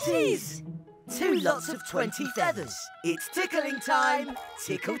 20s! 2 lots of 20 feathers. It's tickling time.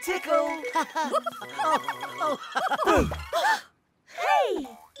 Tickle, tickle. Hey!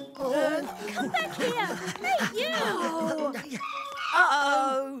 Come back here! Hey, you!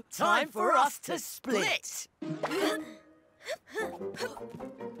 Uh-oh! Time for us to split.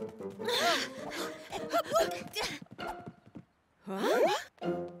 Huh?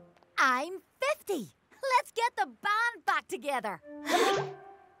 I'm 50. Let's get the band back together. Hey!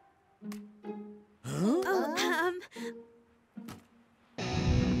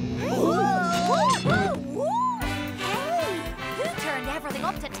 You turned everything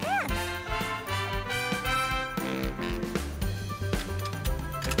up to 10.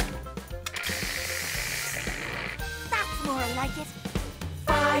 That's more like it.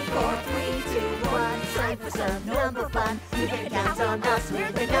 5, 4, 3, 2, 1. Time for some number fun. You can count on us,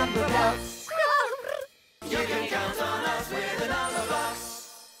 we're the Numberblocks. You can count on us, we're the Numberblocks.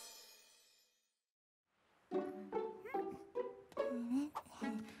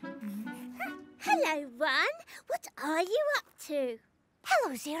 Hello, One. What are you up to?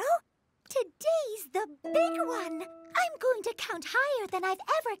 Hello, Zero. Today's the big one. I'm going to count higher than I've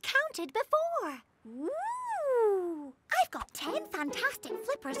ever counted before. Ooh! I've got 10 fantastic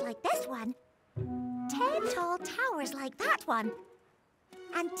flippers like this one, 10 tall towers like that one,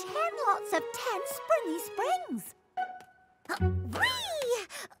 and 10 lots of 10 springy springs. Whee!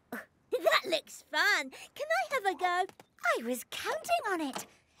 That looks fun. Can I have a go? I was counting on it.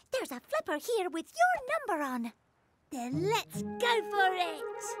 There's a flipper here with your number on. Then let's go for it.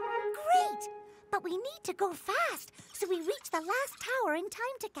 Great! But we need to go fast so we reach the last tower in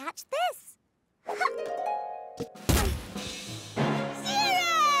time to catch this. 0!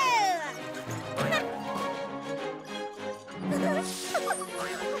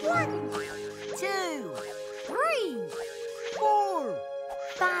 1, 2, 3, 4,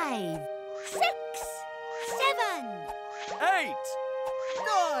 5, 6, 7, 8,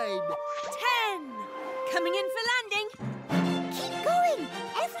 9, 10. Coming in for landing. Keep going.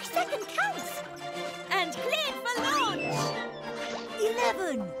 Every second counts. And cleared for launch.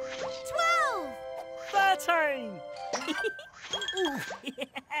 11, 12, 13.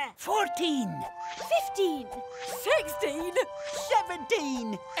 14. 15. 16.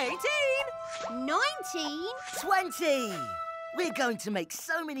 17. 18. 19. 20. We're going to make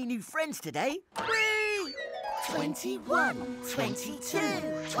so many new friends today. Whee! 21, 22,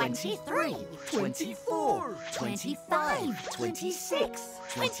 23, 24, 25, 26,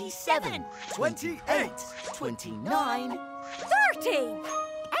 27, 28, 29, 30.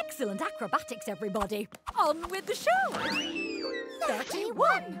 Excellent acrobatics, everybody. On with the show.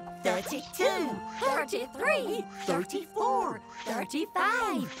 31, 32, 33, 34,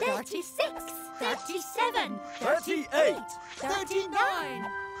 35, 36, 37, 38,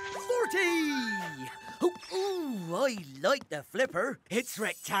 39, 40. Ooh, I like the flipper. It's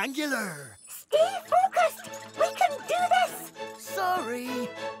rectangular. Stay focused. We can do this. Sorry.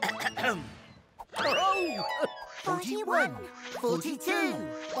 Oh. 41, 42,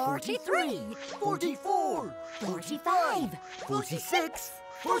 43, 44, 45, 46,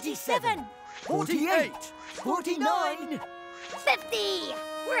 47, 48, 49, 50.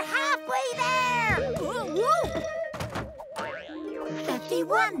 We're halfway there.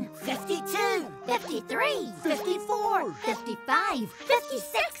 51, 52, 53, 54, 55,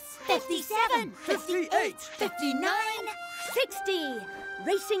 56, 57, 58, 59, 60.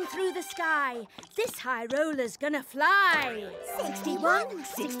 Racing through the sky. This high roller's gonna fly. 61,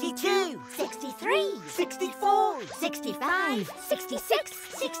 62, 63, 64, 65, 66,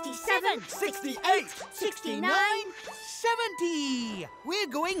 67, 68, 69, 70. We're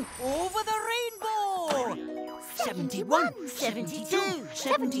going over the rainbow. 71, 72,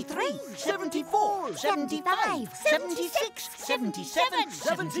 73, 74, 75, 76, 77,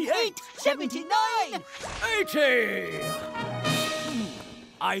 78, 79, 80.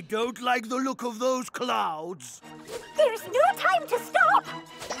 I don't like the look of those clouds. There's no time to stop.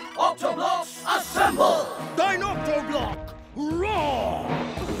 Octoblocks, assemble! Dinoctoblock, roar!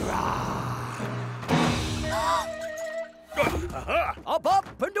 Up,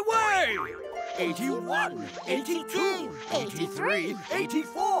 up and away! 81, 82, 83,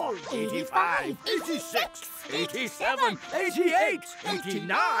 84, 85, 86, 87, 88,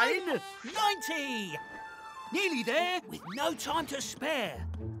 89, 90! Nearly there, with no time to spare.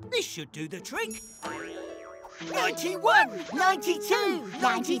 This should do the trick. 91, 92,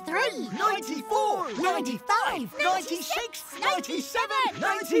 93, 94, 95, 96, 97,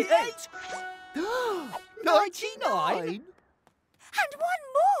 98, 99. And one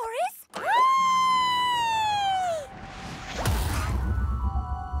more is...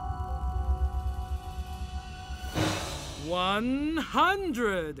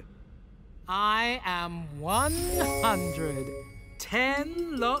 100. I am 100.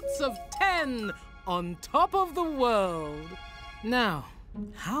 10 lots of 10 on top of the world. Now,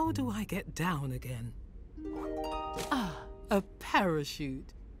 how do I get down again? Ah, a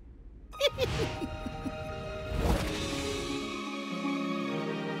parachute.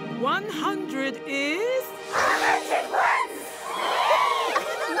 100 is...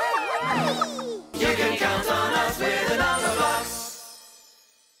 You can count on us with the Numberblocks.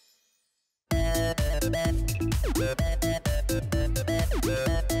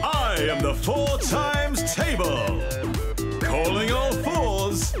 I am the 4 times table. Calling all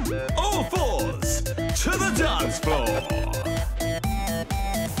fours to the dance floor.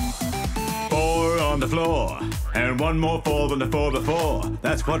 4 on the floor, and one more 4 than the 4 before.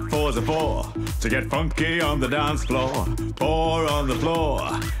 That's what 4s are for, to get funky on the dance floor. 4 on the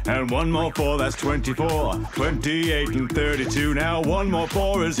floor, and one more 4, that's 24. 28 and 32, now one more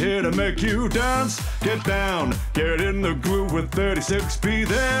 4 is here to make you dance. Get down, get in the groove with 36. Be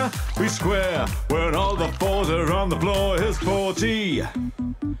there, be square, when all the 4s are on the floor. Here's 40,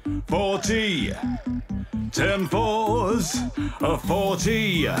 40, 10 4s, a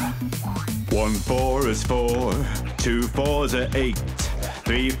 40. 1 4 is 4, 2 4s are 8,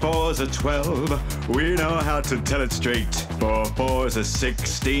 3 4s are 12. We know how to tell it straight. 4 4s are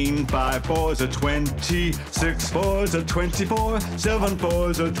 16, 5 4s are 20, 6 4s are 24, 7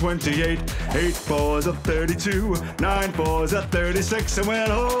 4s are 28, 8 4s are 32, 9 4s are 36. And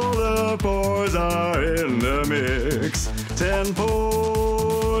when all the 4s are in the mix, 10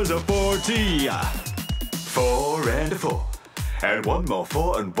 4s are 40. 4 and a 4. And one more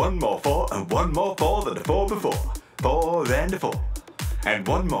 4, and one more 4, and one more 4 than the 4 before. 4 and a 4. And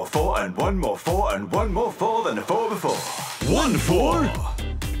one more 4, and one more 4, and one more 4 than the 4 before. 1 4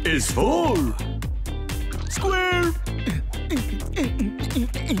 is 4. Square.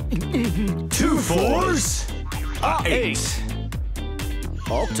 2 4s are 8.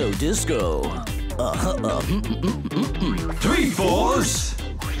 Octo Disco. 3 4s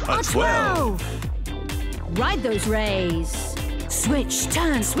are 12. Ride those rays. Switch,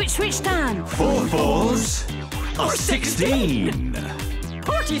 turn, switch, turn. 4 4s are 16.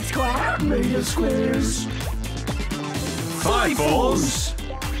 Party square. Made of squares. 5 4s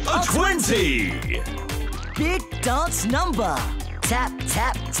are 20. Big dance number. Tap,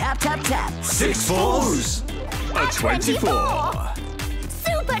 tap, tap, tap, tap. 6 4s are 24.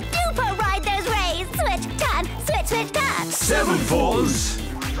 Super duper ride those rays. Switch, turn, switch, turn. 7 4s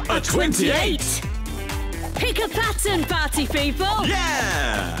are 28. Pick a pattern, party people.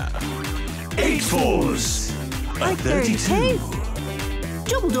 Yeah! 8 4s are 32.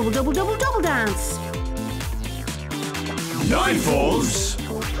 Double dance. 9 4s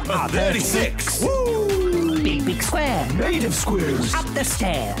are 36. Woo! Big square. Made of squares. Up the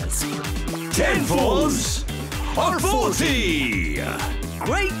stairs. 10 4s are 40.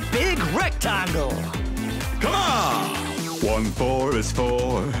 Great big rectangle. Come on! 1 4 is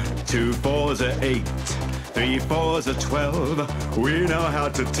 4, 2 4s are 8, 3 4s are 12. We know how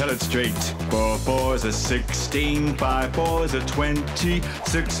to tell it straight. 4 4s are 16, 5 4s are 20,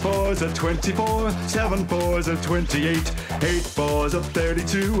 6 4s are 24, 7 4s are 28, 8 4s are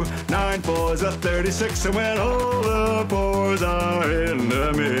 32, 9 4s are 36. And when all the 4s are in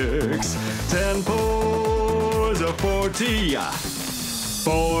the mix, 10 4s are 40.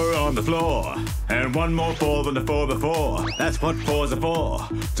 4 on the floor, and one more 4 than the 4 before. That's what 4s are for,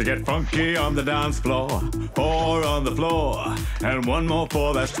 to get funky on the dance floor. 4 on the floor, and one more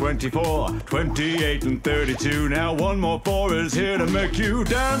 4, that's 24, 28 and 32. Now one more 4 is here to make you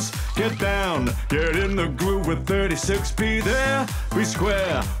dance. Get down, get in the groove with 36. Be there, be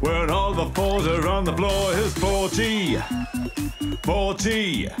square, when all the 4s are on the floor. Here's 40,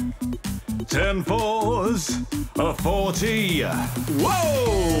 40, 10 4s, a 40.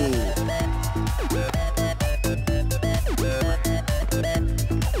 Whoa!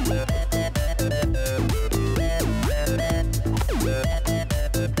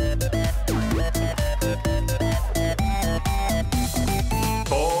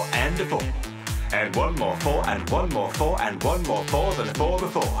 4 and one more 4 than the 4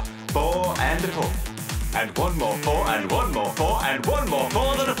 before. 4 and a 4. And one more 4 and one more 4 and one more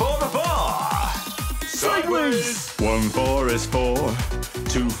 4 than the 4 before. Sideways! 1 4 is 4. 2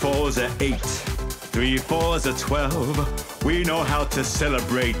 4s are 8. 3 4s are 12. We know how to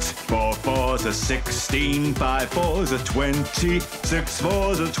celebrate. 4 4s are 16. 5 4s are 20. 6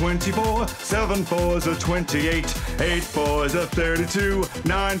 4s are 24. 7 4s are 28. 8 4s are 32.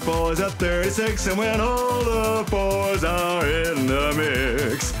 9 4s are 36. And when all the 4s are in the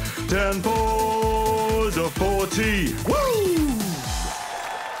mix, 10 4s are 40. Woo!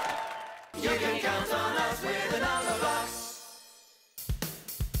 You can count on us with the Numberblocks.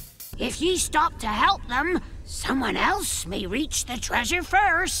 If ye stop to help them, someone else may reach the treasure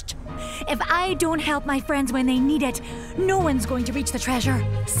first. If I don't help my friends when they need it, no one's going to reach the treasure.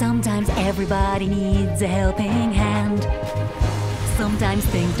 Sometimes everybody needs a helping hand. Sometimes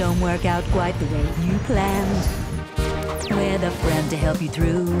things don't work out quite the way you planned. With a friend to help you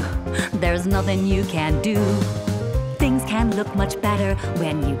through, there's nothing you can't do. Things can look much better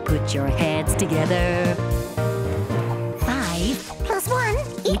when you put your heads together. 5 plus 1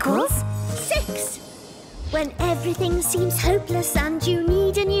 equals 6. When everything seems hopeless and you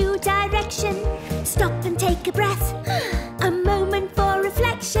need a new direction, stop and take a breath. A moment for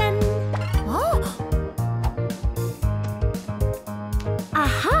reflection. Oh! A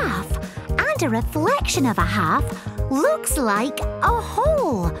half and a reflection of a half looks like a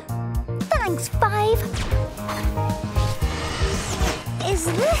hole. Thanks, 5. Is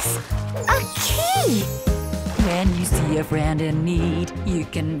this a key? When you see a friend in need, you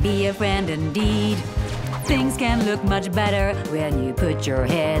can be a friend indeed. Things can look much better when you put your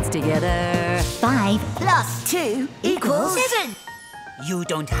heads together. 5 plus 2 equals 7. You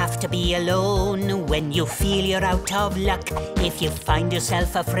don't have to be alone when you feel you're out of luck. If you find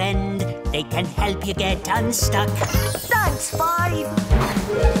yourself a friend, they can help you get unstuck. Thanks, 5.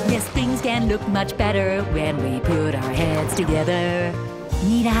 Yes, things can look much better when we put our heads together.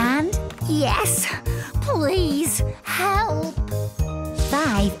 Need a hand? Yes. Please, help.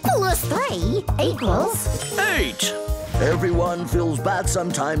 5 plus 3 equals 8. Everyone feels bad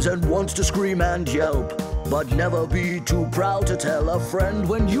sometimes and wants to scream and yelp. But never be too proud to tell a friend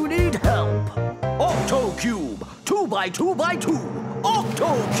when you need help. Octo-cube. 2 by 2 by 2.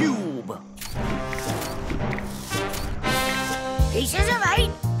 Octo-cube. Pieces of 8.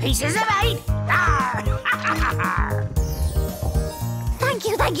 Pieces of 8. Arr! Thank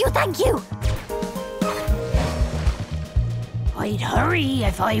you, thank you, thank you. I'd hurry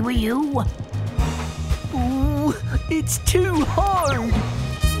if I were you. Ooh, it's too hard.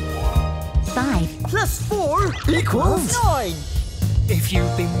 5 Plus 4 equals 9. If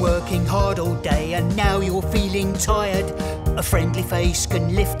you've been working hard all day and now you're feeling tired, a friendly face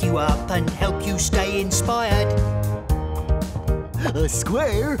can lift you up and help you stay inspired. A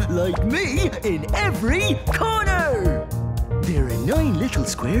square like me in every corner. There are 9 little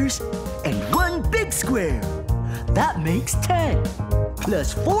squares and 1 big square. That makes 10.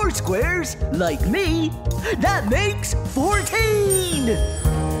 Plus 4 squares like me, that makes 14.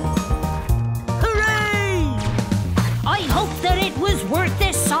 I hope that it was worth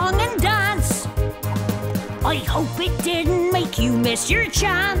this song and dance. I hope it didn't make you miss your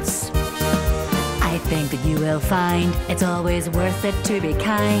chance. I think that you will find it's always worth it to be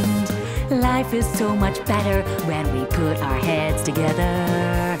kind. Life is so much better when we put our heads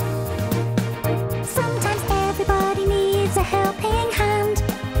together. Sometimes everybody needs a helping hand.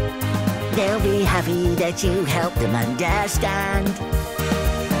 They'll be happy that you help them understand.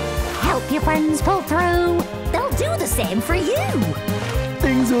 Help your friends pull through. They'll do the same for you.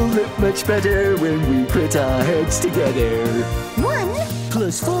 Things will look much better when we put our heads together. 1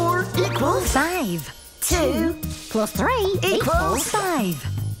 plus 4 equals 5. 2 plus 3 equals 5.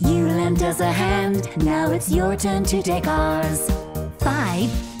 You lent us a hand, now it's your turn to take ours. 5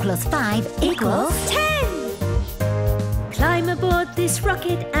 plus 5 equals 10. Climb aboard this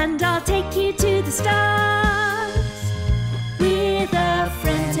rocket and I'll take you to the stars. With a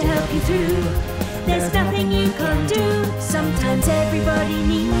friend to help you through, there's nothing you can't do. Sometimes everybody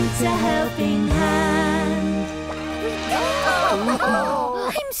needs a helping hand.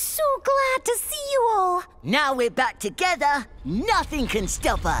 I'm so glad to see you all. Now we're back together. Nothing can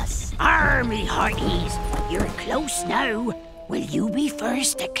stop us. Arr, me hearties, you're close now. Will you be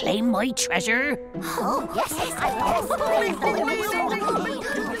first to claim my treasure? Oh, yes,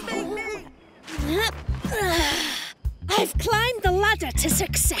 I've climbed the ladder to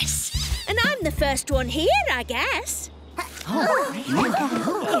success, and I'm the first one here, I guess.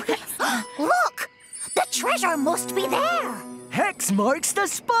 Look! The treasure must be there. Hex marks the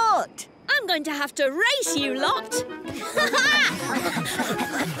spot. I'm going to have to race you lot.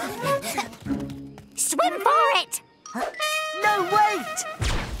 Swim for it! No, wait!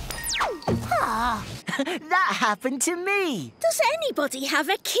 That happened to me. Does anybody have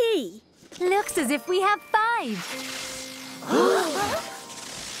a key? Looks as if we have 5.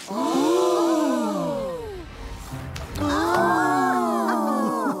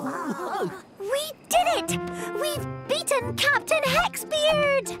 We did it! We've beaten Captain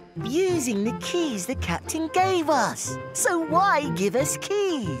Hexbeard! Using the keys the captain gave us. So why give us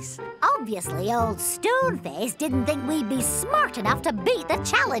keys? Obviously, old Stoneface didn't think we'd be smart enough to beat the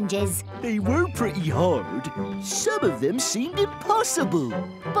challenges. They were pretty hard. Some of them seemed impossible.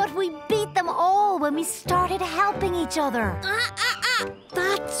 But we beat them all when we started helping each other.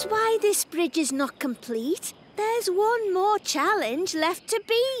 That's why this bridge is not complete. There's one more challenge left to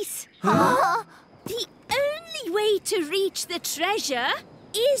beat. Huh? The only way to reach the treasure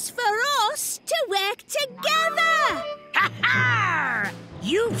is for us to work together. Ha-ha!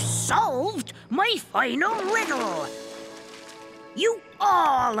 You've solved my final riddle. You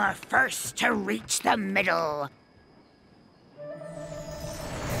all are first to reach the middle.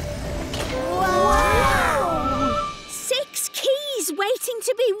 Wow! 6 keys waiting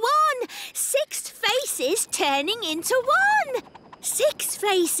to be won. 6 faces turning into 1. 6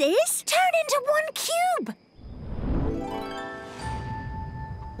 faces turn into 1 cube.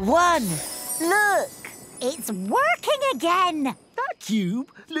 1. Look! It's working again. That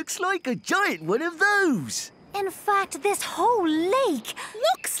cube looks like a giant one of those. In fact, this whole lake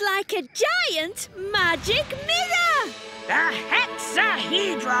looks like a giant magic mirror. The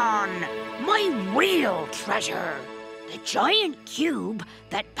hexahedron, my real treasure. The giant cube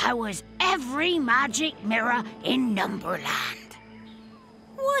that powers every magic mirror in Numberland.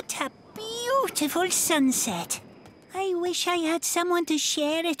 What a beautiful sunset. I wish I had someone to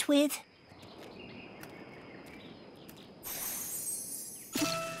share it with.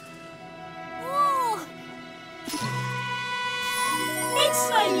 Oh. It's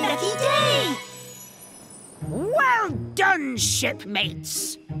my lucky day! Well done,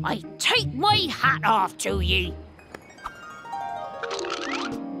 shipmates. I take my hat off to ye.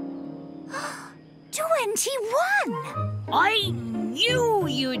 21! I knew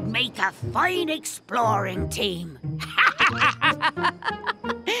you'd make a fine exploring team.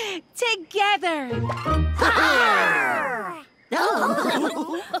 Together!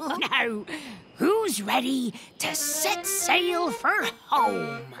 Now, who's ready to set sail for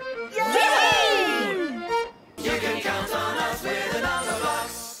home? Yay! You can count on us with the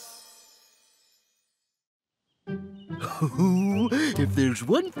Numberblocks. If there's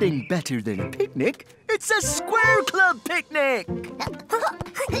one thing better than a picnic, it's a Square Club picnic!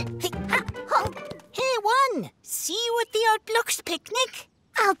 Hey, One! See you at the Odd Blocks picnic?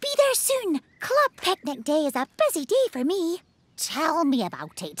 I'll be there soon. Club picnic day is a busy day for me. Tell me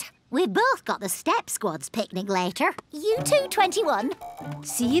about it. We've both got the Step Squad's picnic later. You two, 21.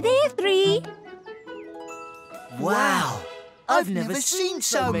 See you there, 3. Wow! I've never seen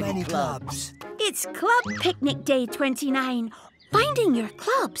so many clubs. It's Club Picnic Day 29. Finding your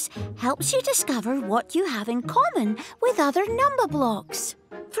clubs helps you discover what you have in common with other number blocks.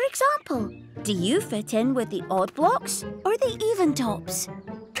 For example, do you fit in with the odd blocks or the even tops?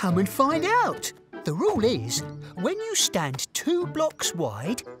 Come and find out. The rule is, when you stand 2 blocks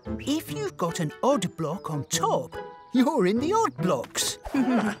wide, if you've got an odd block on top, you're in the odd blocks.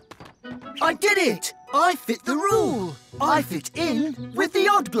 I did it! I fit the rule. I fit in with the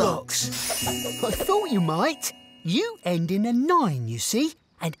odd blocks. I thought you might. You end in a 9, you see,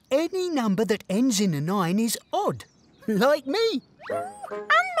 and any number that ends in a 9 is odd. Like me.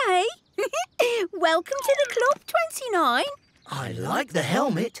 And me. Welcome to the Club 29. I like the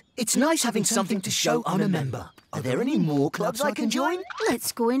helmet. It's nice having something to show I'm a member. Are there any more clubs I can join?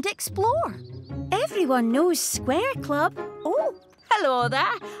 Let's go and explore. Everyone knows Square Club. Oh, hello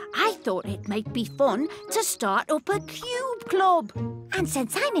there. I thought it might be fun to start up a Cube Club. And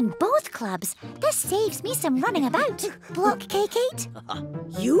since I'm in both clubs, this saves me some running about. Block K-Kate?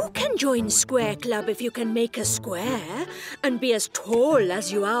 You can join Square Club if you can make a square and be as tall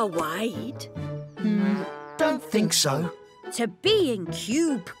as you are wide. Don't think so. To be in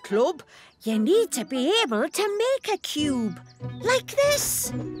Cube Club, you need to be able to make a cube. Like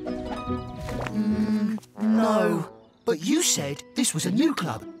this. No. But you said this was a new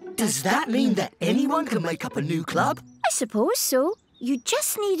club. Does that mean that anyone can make up a new club? I suppose so. You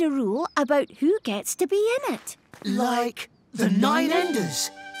just need a rule about who gets to be in it. Like the 9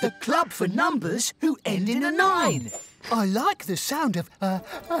 Enders, the club for numbers who end in a 9. I like the sound of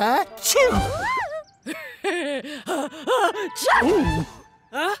achoo!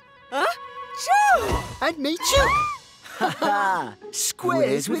 Huh? Huh? And me too. Ha-ha!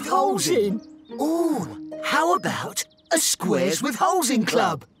 Squares with holes in. Ooh, how about a squares with holes in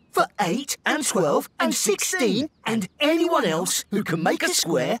club? For 8 and 12 and 16 and anyone else who can make a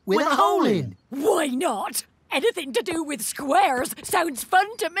square with a hole in. Why not? Anything to do with squares sounds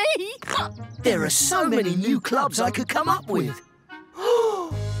fun to me. There are so many new clubs I could come up with.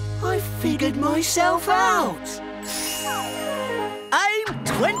 I figured myself out. I'm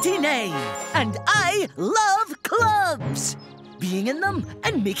 29 and I love clubs. Being in them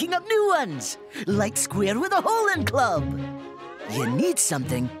and making up new ones, like Square with a Hole in Club. You need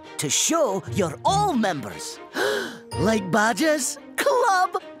something to show you're all members. Like badges,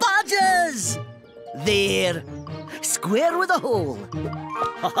 club badges. There, Square with a hole.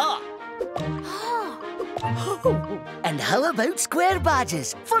 Ha-ha. And how about square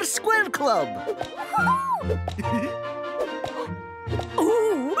badges for Square Club?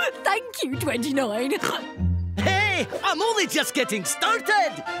 Ooh, thank you, 29. Hey, I'm only just getting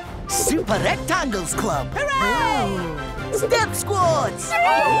started. Super Rectangles Club. Hooray! Step Squads.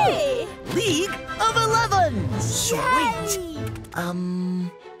 Hooray! League of 11s. Sweet.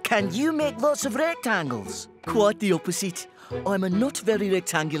 Can you make lots of rectangles? Quite the opposite. I'm a not very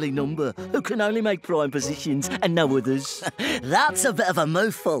rectangular number who can only make prime positions and no others. That's a bit of a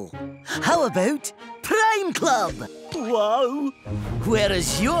mouthful. How about Prime Club? Wow.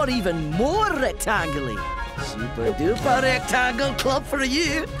 Whereas you're even more rectangular. Super duper rectangle club for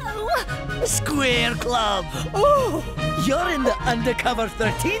you. Square Club. Oh. You're in the Undercover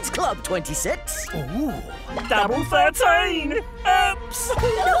 13s Club, 26. Ooh, double 13. Oops.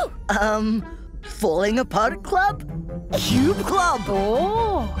 Falling Apart Club? Cube Club.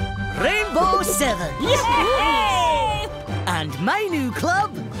 Oh. Rainbow 7. Yay! And my new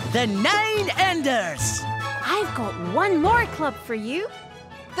club, the 9 Enders. I've got one more club for you.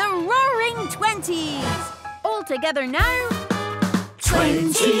 The Roaring 20s. All together now.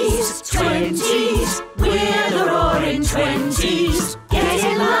 20s, 20s, we're the Roaring 20s. Get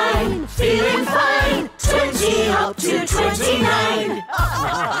in line, feeling fine. 20 up to 29.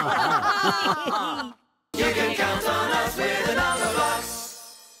 You can count on us with the Numberblocks.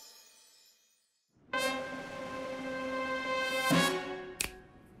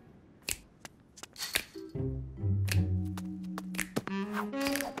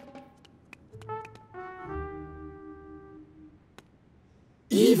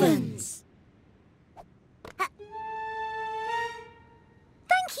 Evens.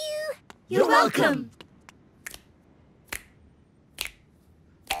 Thank you. You're welcome.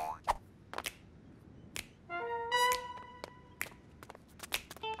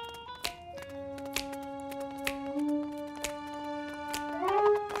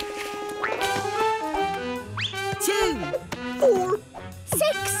 Two, 4,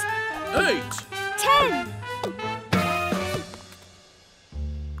 6, 8. 10.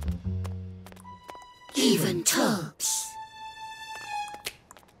 Even tops.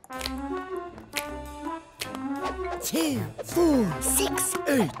 2, 4, 6,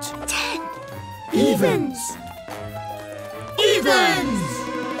 8. 10. Evens. Evens.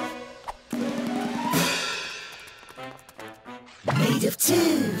 Made of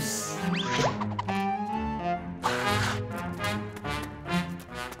 2s.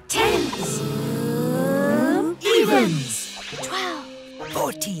 10s. Evens. 12.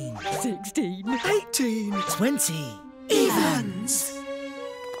 14, 16. 18, 20. Evens.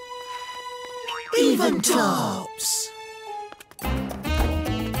 Even tops.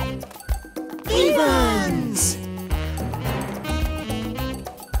 Evens.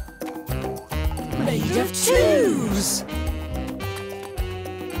 Made of 2s.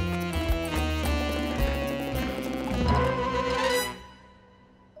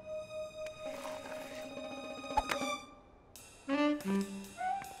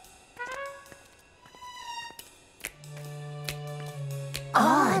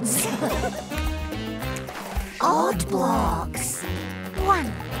 Odds. Odd blocks.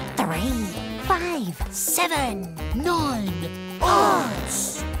 1, 3, 5, 7, 9.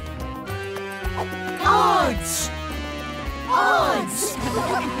 Odds. Odds. Odds.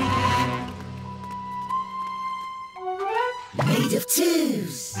 Made of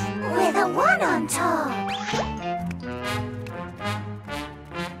 2s. With a 1 on top.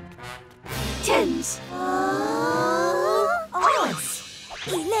 10s. Odds.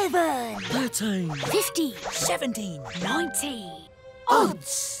 11. 13, 50. 17. 90.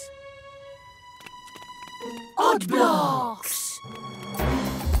 Odds. Odd blocks.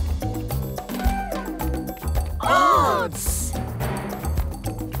 Odds.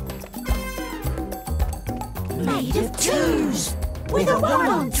 Made of 2s. with a 1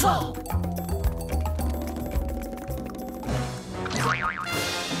 on top.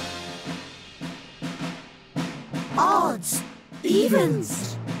 Odds,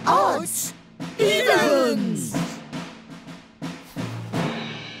 evens, odds, evens.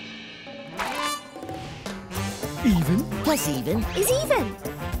 Even Plus even is even.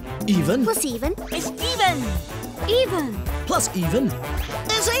 Even Plus even is even. Even plus even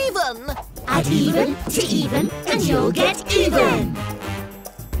Is even. Add even to even and you'll get even.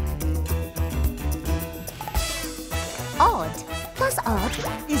 Odd plus odd.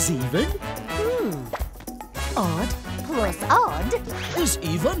 is even Odd plus odd. is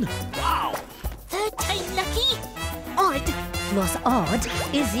even. Wow. Third time lucky. Odd. plus odd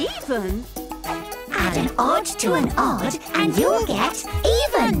is even. Add an odd to an odd and you'll get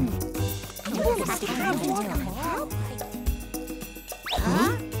even.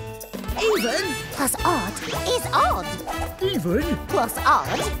 Even. Plus odd is odd. Even Plus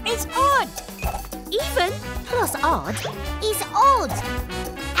odd is odd. Even plus odd is odd.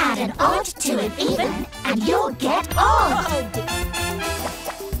 Add an odd to an even and you'll get odd.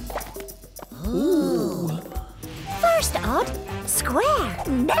 Ooh. First odd, square.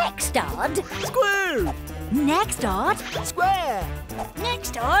 Next odd, square. next odd, Square.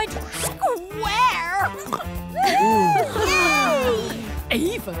 next odd, square. Yay!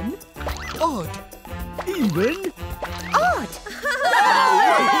 Even? Odd. Even Odd.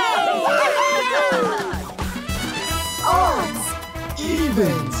 Odds.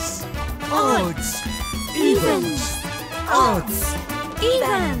 evens. Odds. Evens. Odds.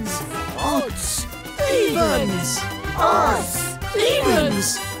 Evens. Odds. Evens. Odds.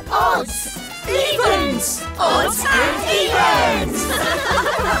 Evens. Odds. Evens. Odds and evens.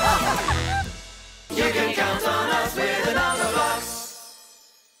 You can count on us with a Numberblocks.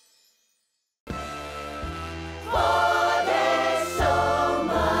 For there's so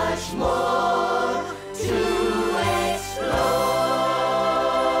much more to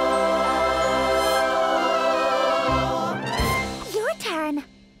explore. Your turn.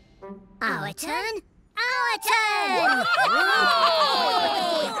 Our turn? Our turn!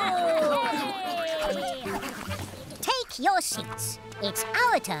 Take your seats. It's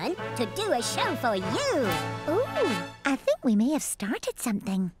our turn to do a show for you. Ooh, I think we may have started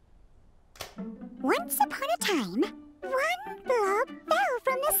something. Once upon a time, one blob fell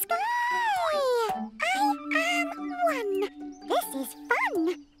from the sky. I am one. This is fun.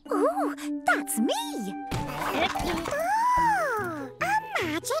 Ooh, that's me. Oh, a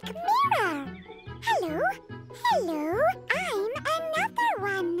magic mirror. Hello, hello, I'm another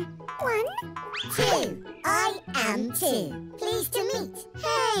one. 1, 2, I am 2. Pleased to meet.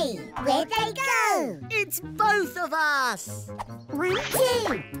 Hey, where'd they go? It's both of us. 1, 2,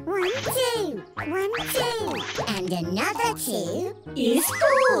 1, 2, 1, 2. And another 2. Is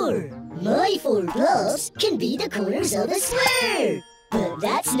 4. My 4 blobs can be the corners of a square. But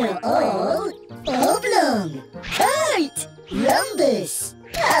that's not all. Oblong, kite, rhombus,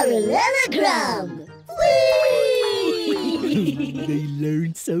 parallelogram. Whee! They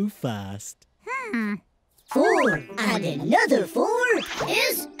learn so fast. 4 and another 4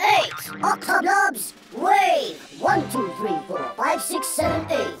 is 8. Octoblobs, wave. 1, 2, 3, 4, 5, 6,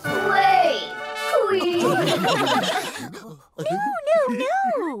 7, 8. Wave. Whee!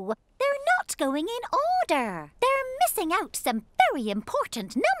 No. They're not going in order. They're missing out some very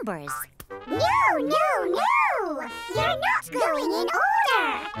important numbers. No. You're not going in order.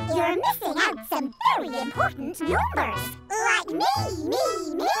 You're missing out some very important numbers. Like me.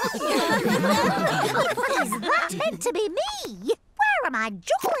 Is that meant to be me? Where are my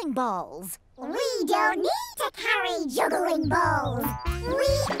juggling balls? We don't need to carry juggling balls. We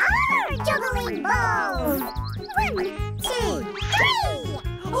are juggling balls. 1, 2, 3.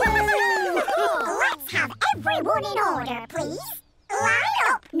 Let's have everyone in order, please. Line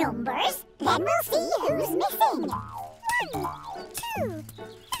up, numbers. Then we'll see who's missing. 1, 2,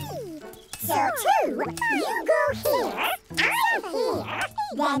 3. So 2, you go here, I'm here,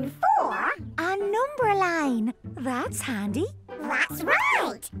 then 4. A number line. That's handy. That's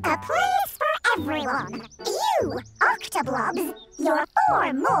right! A place for everyone. You, Octoblobs, you're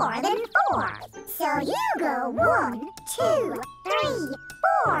 4 more than 4. So you go 1, 2, 3,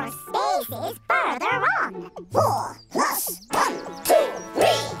 4 spaces further on. 4 plus 1, 2, 3,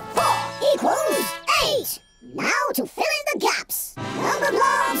 4 equals 8. Now to fill in the gaps.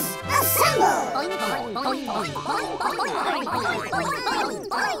 Numberblocks, assemble! 1,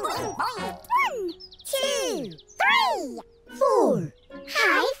 2, 3. 4.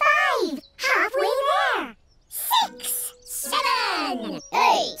 High five! Halfway there. 6, 7,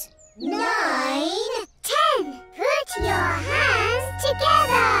 8. 9, 10. Put your hands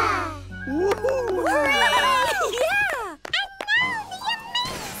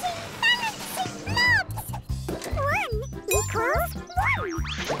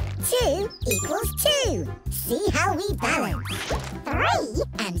 2. See how we balance. 3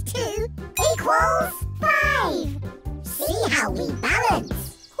 and 2 equals 5. See how we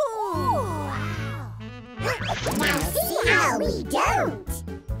balance. Now see how we don't.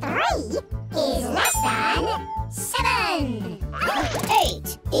 3 is less than 7.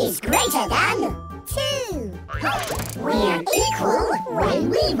 8 is greater than 2. We're equal when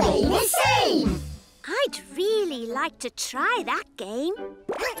we weigh the same. I'd really like to try that game.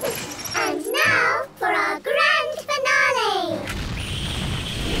 And now for our grand finale.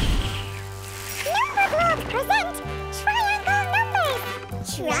 Numberblocks present triangle numbers.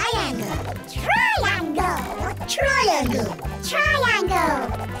 Triangle, triangle, triangle, triangle,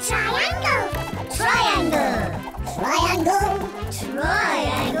 triangle, triangle, triangle,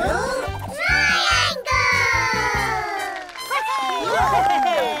 triangle, triangle.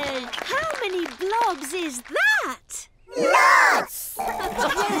 How many blobs is that? Lots!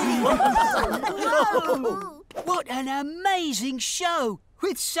 What an amazing show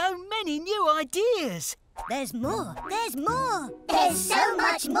with so many new ideas. There's more. There's more. There's so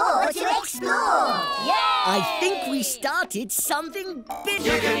much more to explore. I think we started something big.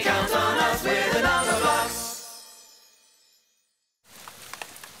 You can count on us with the Numberblocks.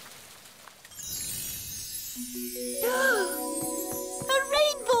 A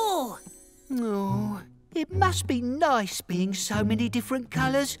rainbow! Oh, it must be nice being so many different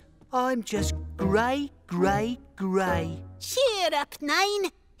colours. I'm just grey, grey, grey. Cheer up,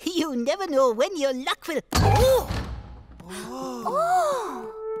 9. You never know when your luck will... Oh!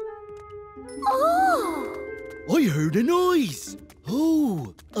 Oh! Oh! I heard a noise.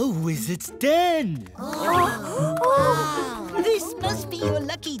 Oh, a wizard's den. Oh! This must be your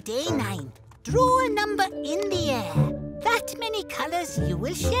lucky day, 9. Draw a number in the air. That many colours you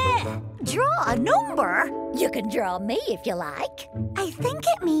will share. Draw a number? You can draw me if you like. I think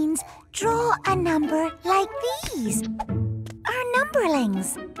it means draw a number like these. Our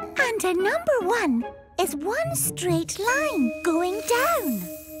numberlings. And a number 1 is one straight line going down.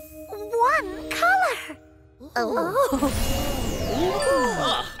 One colour. Oh.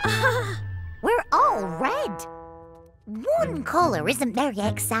 We're all red. One colour isn't very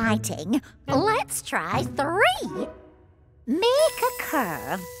exciting. Let's try 3. Make a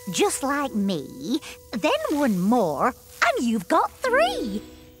curve just like me, then one more, and you've got 3.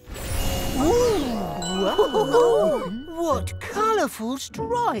 Whoa! What colourful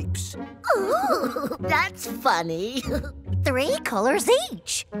stripes! Ooh, that's funny. 3 colours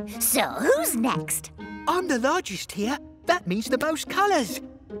each. So who's next? I'm the largest here. That means the most colours.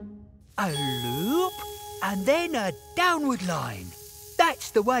 A loop, and then a downward line.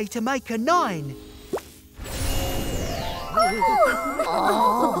 That's the way to make a 9.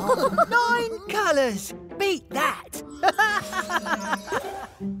 Oh. 9 colours! Beat that!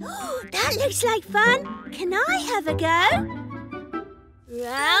 That looks like fun. Can I have a go?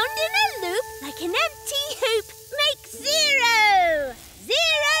 Round in a loop like an empty hoop. Make 0. 0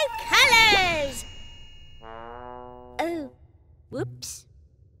 colours. Oh, whoops.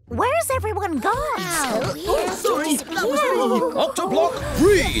 Where's everyone gone? Sorry, that was me. Octoblock,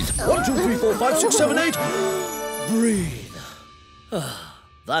 breathe. 1, 2, 3, 4, 5, 6, 7, 8. Breathe.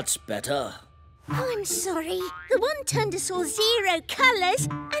 That's better. Oh, I'm sorry. The wand turned us all 0 colours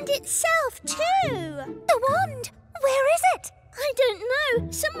and itself too. The wand? Where is it? I don't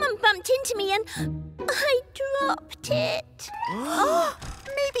know. Someone bumped into me and I dropped it. Oh,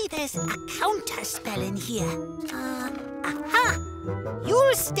 maybe there's a counter spell in here. Aha!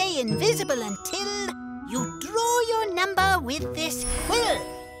 You'll stay invisible until you draw your number with this quill.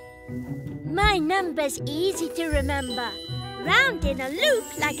 My number's easy to remember. Round in a loop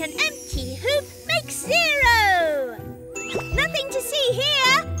like an empty hoop makes 0. Nothing to see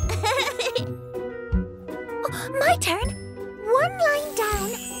here. My turn. One line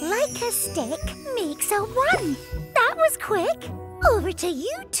down like a stick makes a 1. That was quick. Over to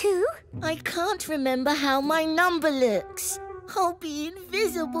you 2. I can't remember how my number looks. I'll be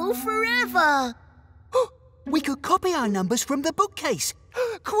invisible forever. We could copy our numbers from the bookcase.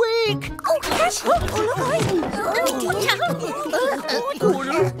 Quick! Oh, yes!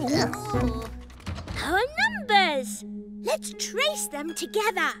 Our numbers. Let's trace them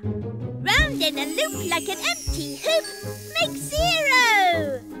together. Round in a loop like an empty hoop makes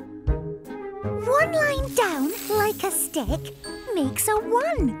 0. One line down like a stick makes a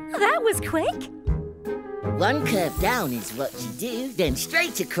 1. That was quick. One curve down is what you do, then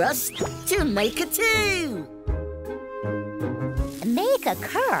straight across to make a 2. Make a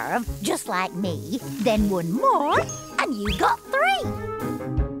curve just like me, then one more, and you got 3.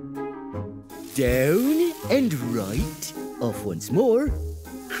 Down and right. Off once more.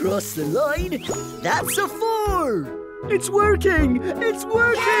 Across the line. That's a 4. It's working! It's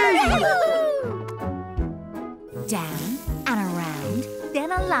working! Down and around,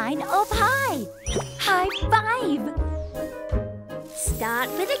 then a line up high. High 5.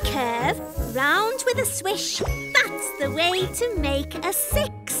 Start with a curve, round with a swish. That's the way to make a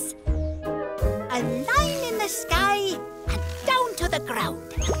 6. A line in the sky and down to the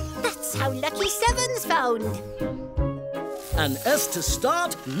ground. That's how Lucky 7's found. An S to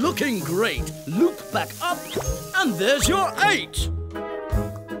start, looking great. Loop back up, and there's your 8.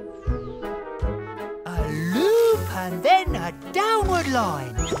 A loop and then a downward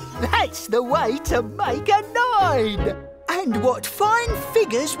line. That's the way to make a 9. And what fine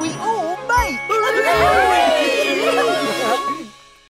figures we all make!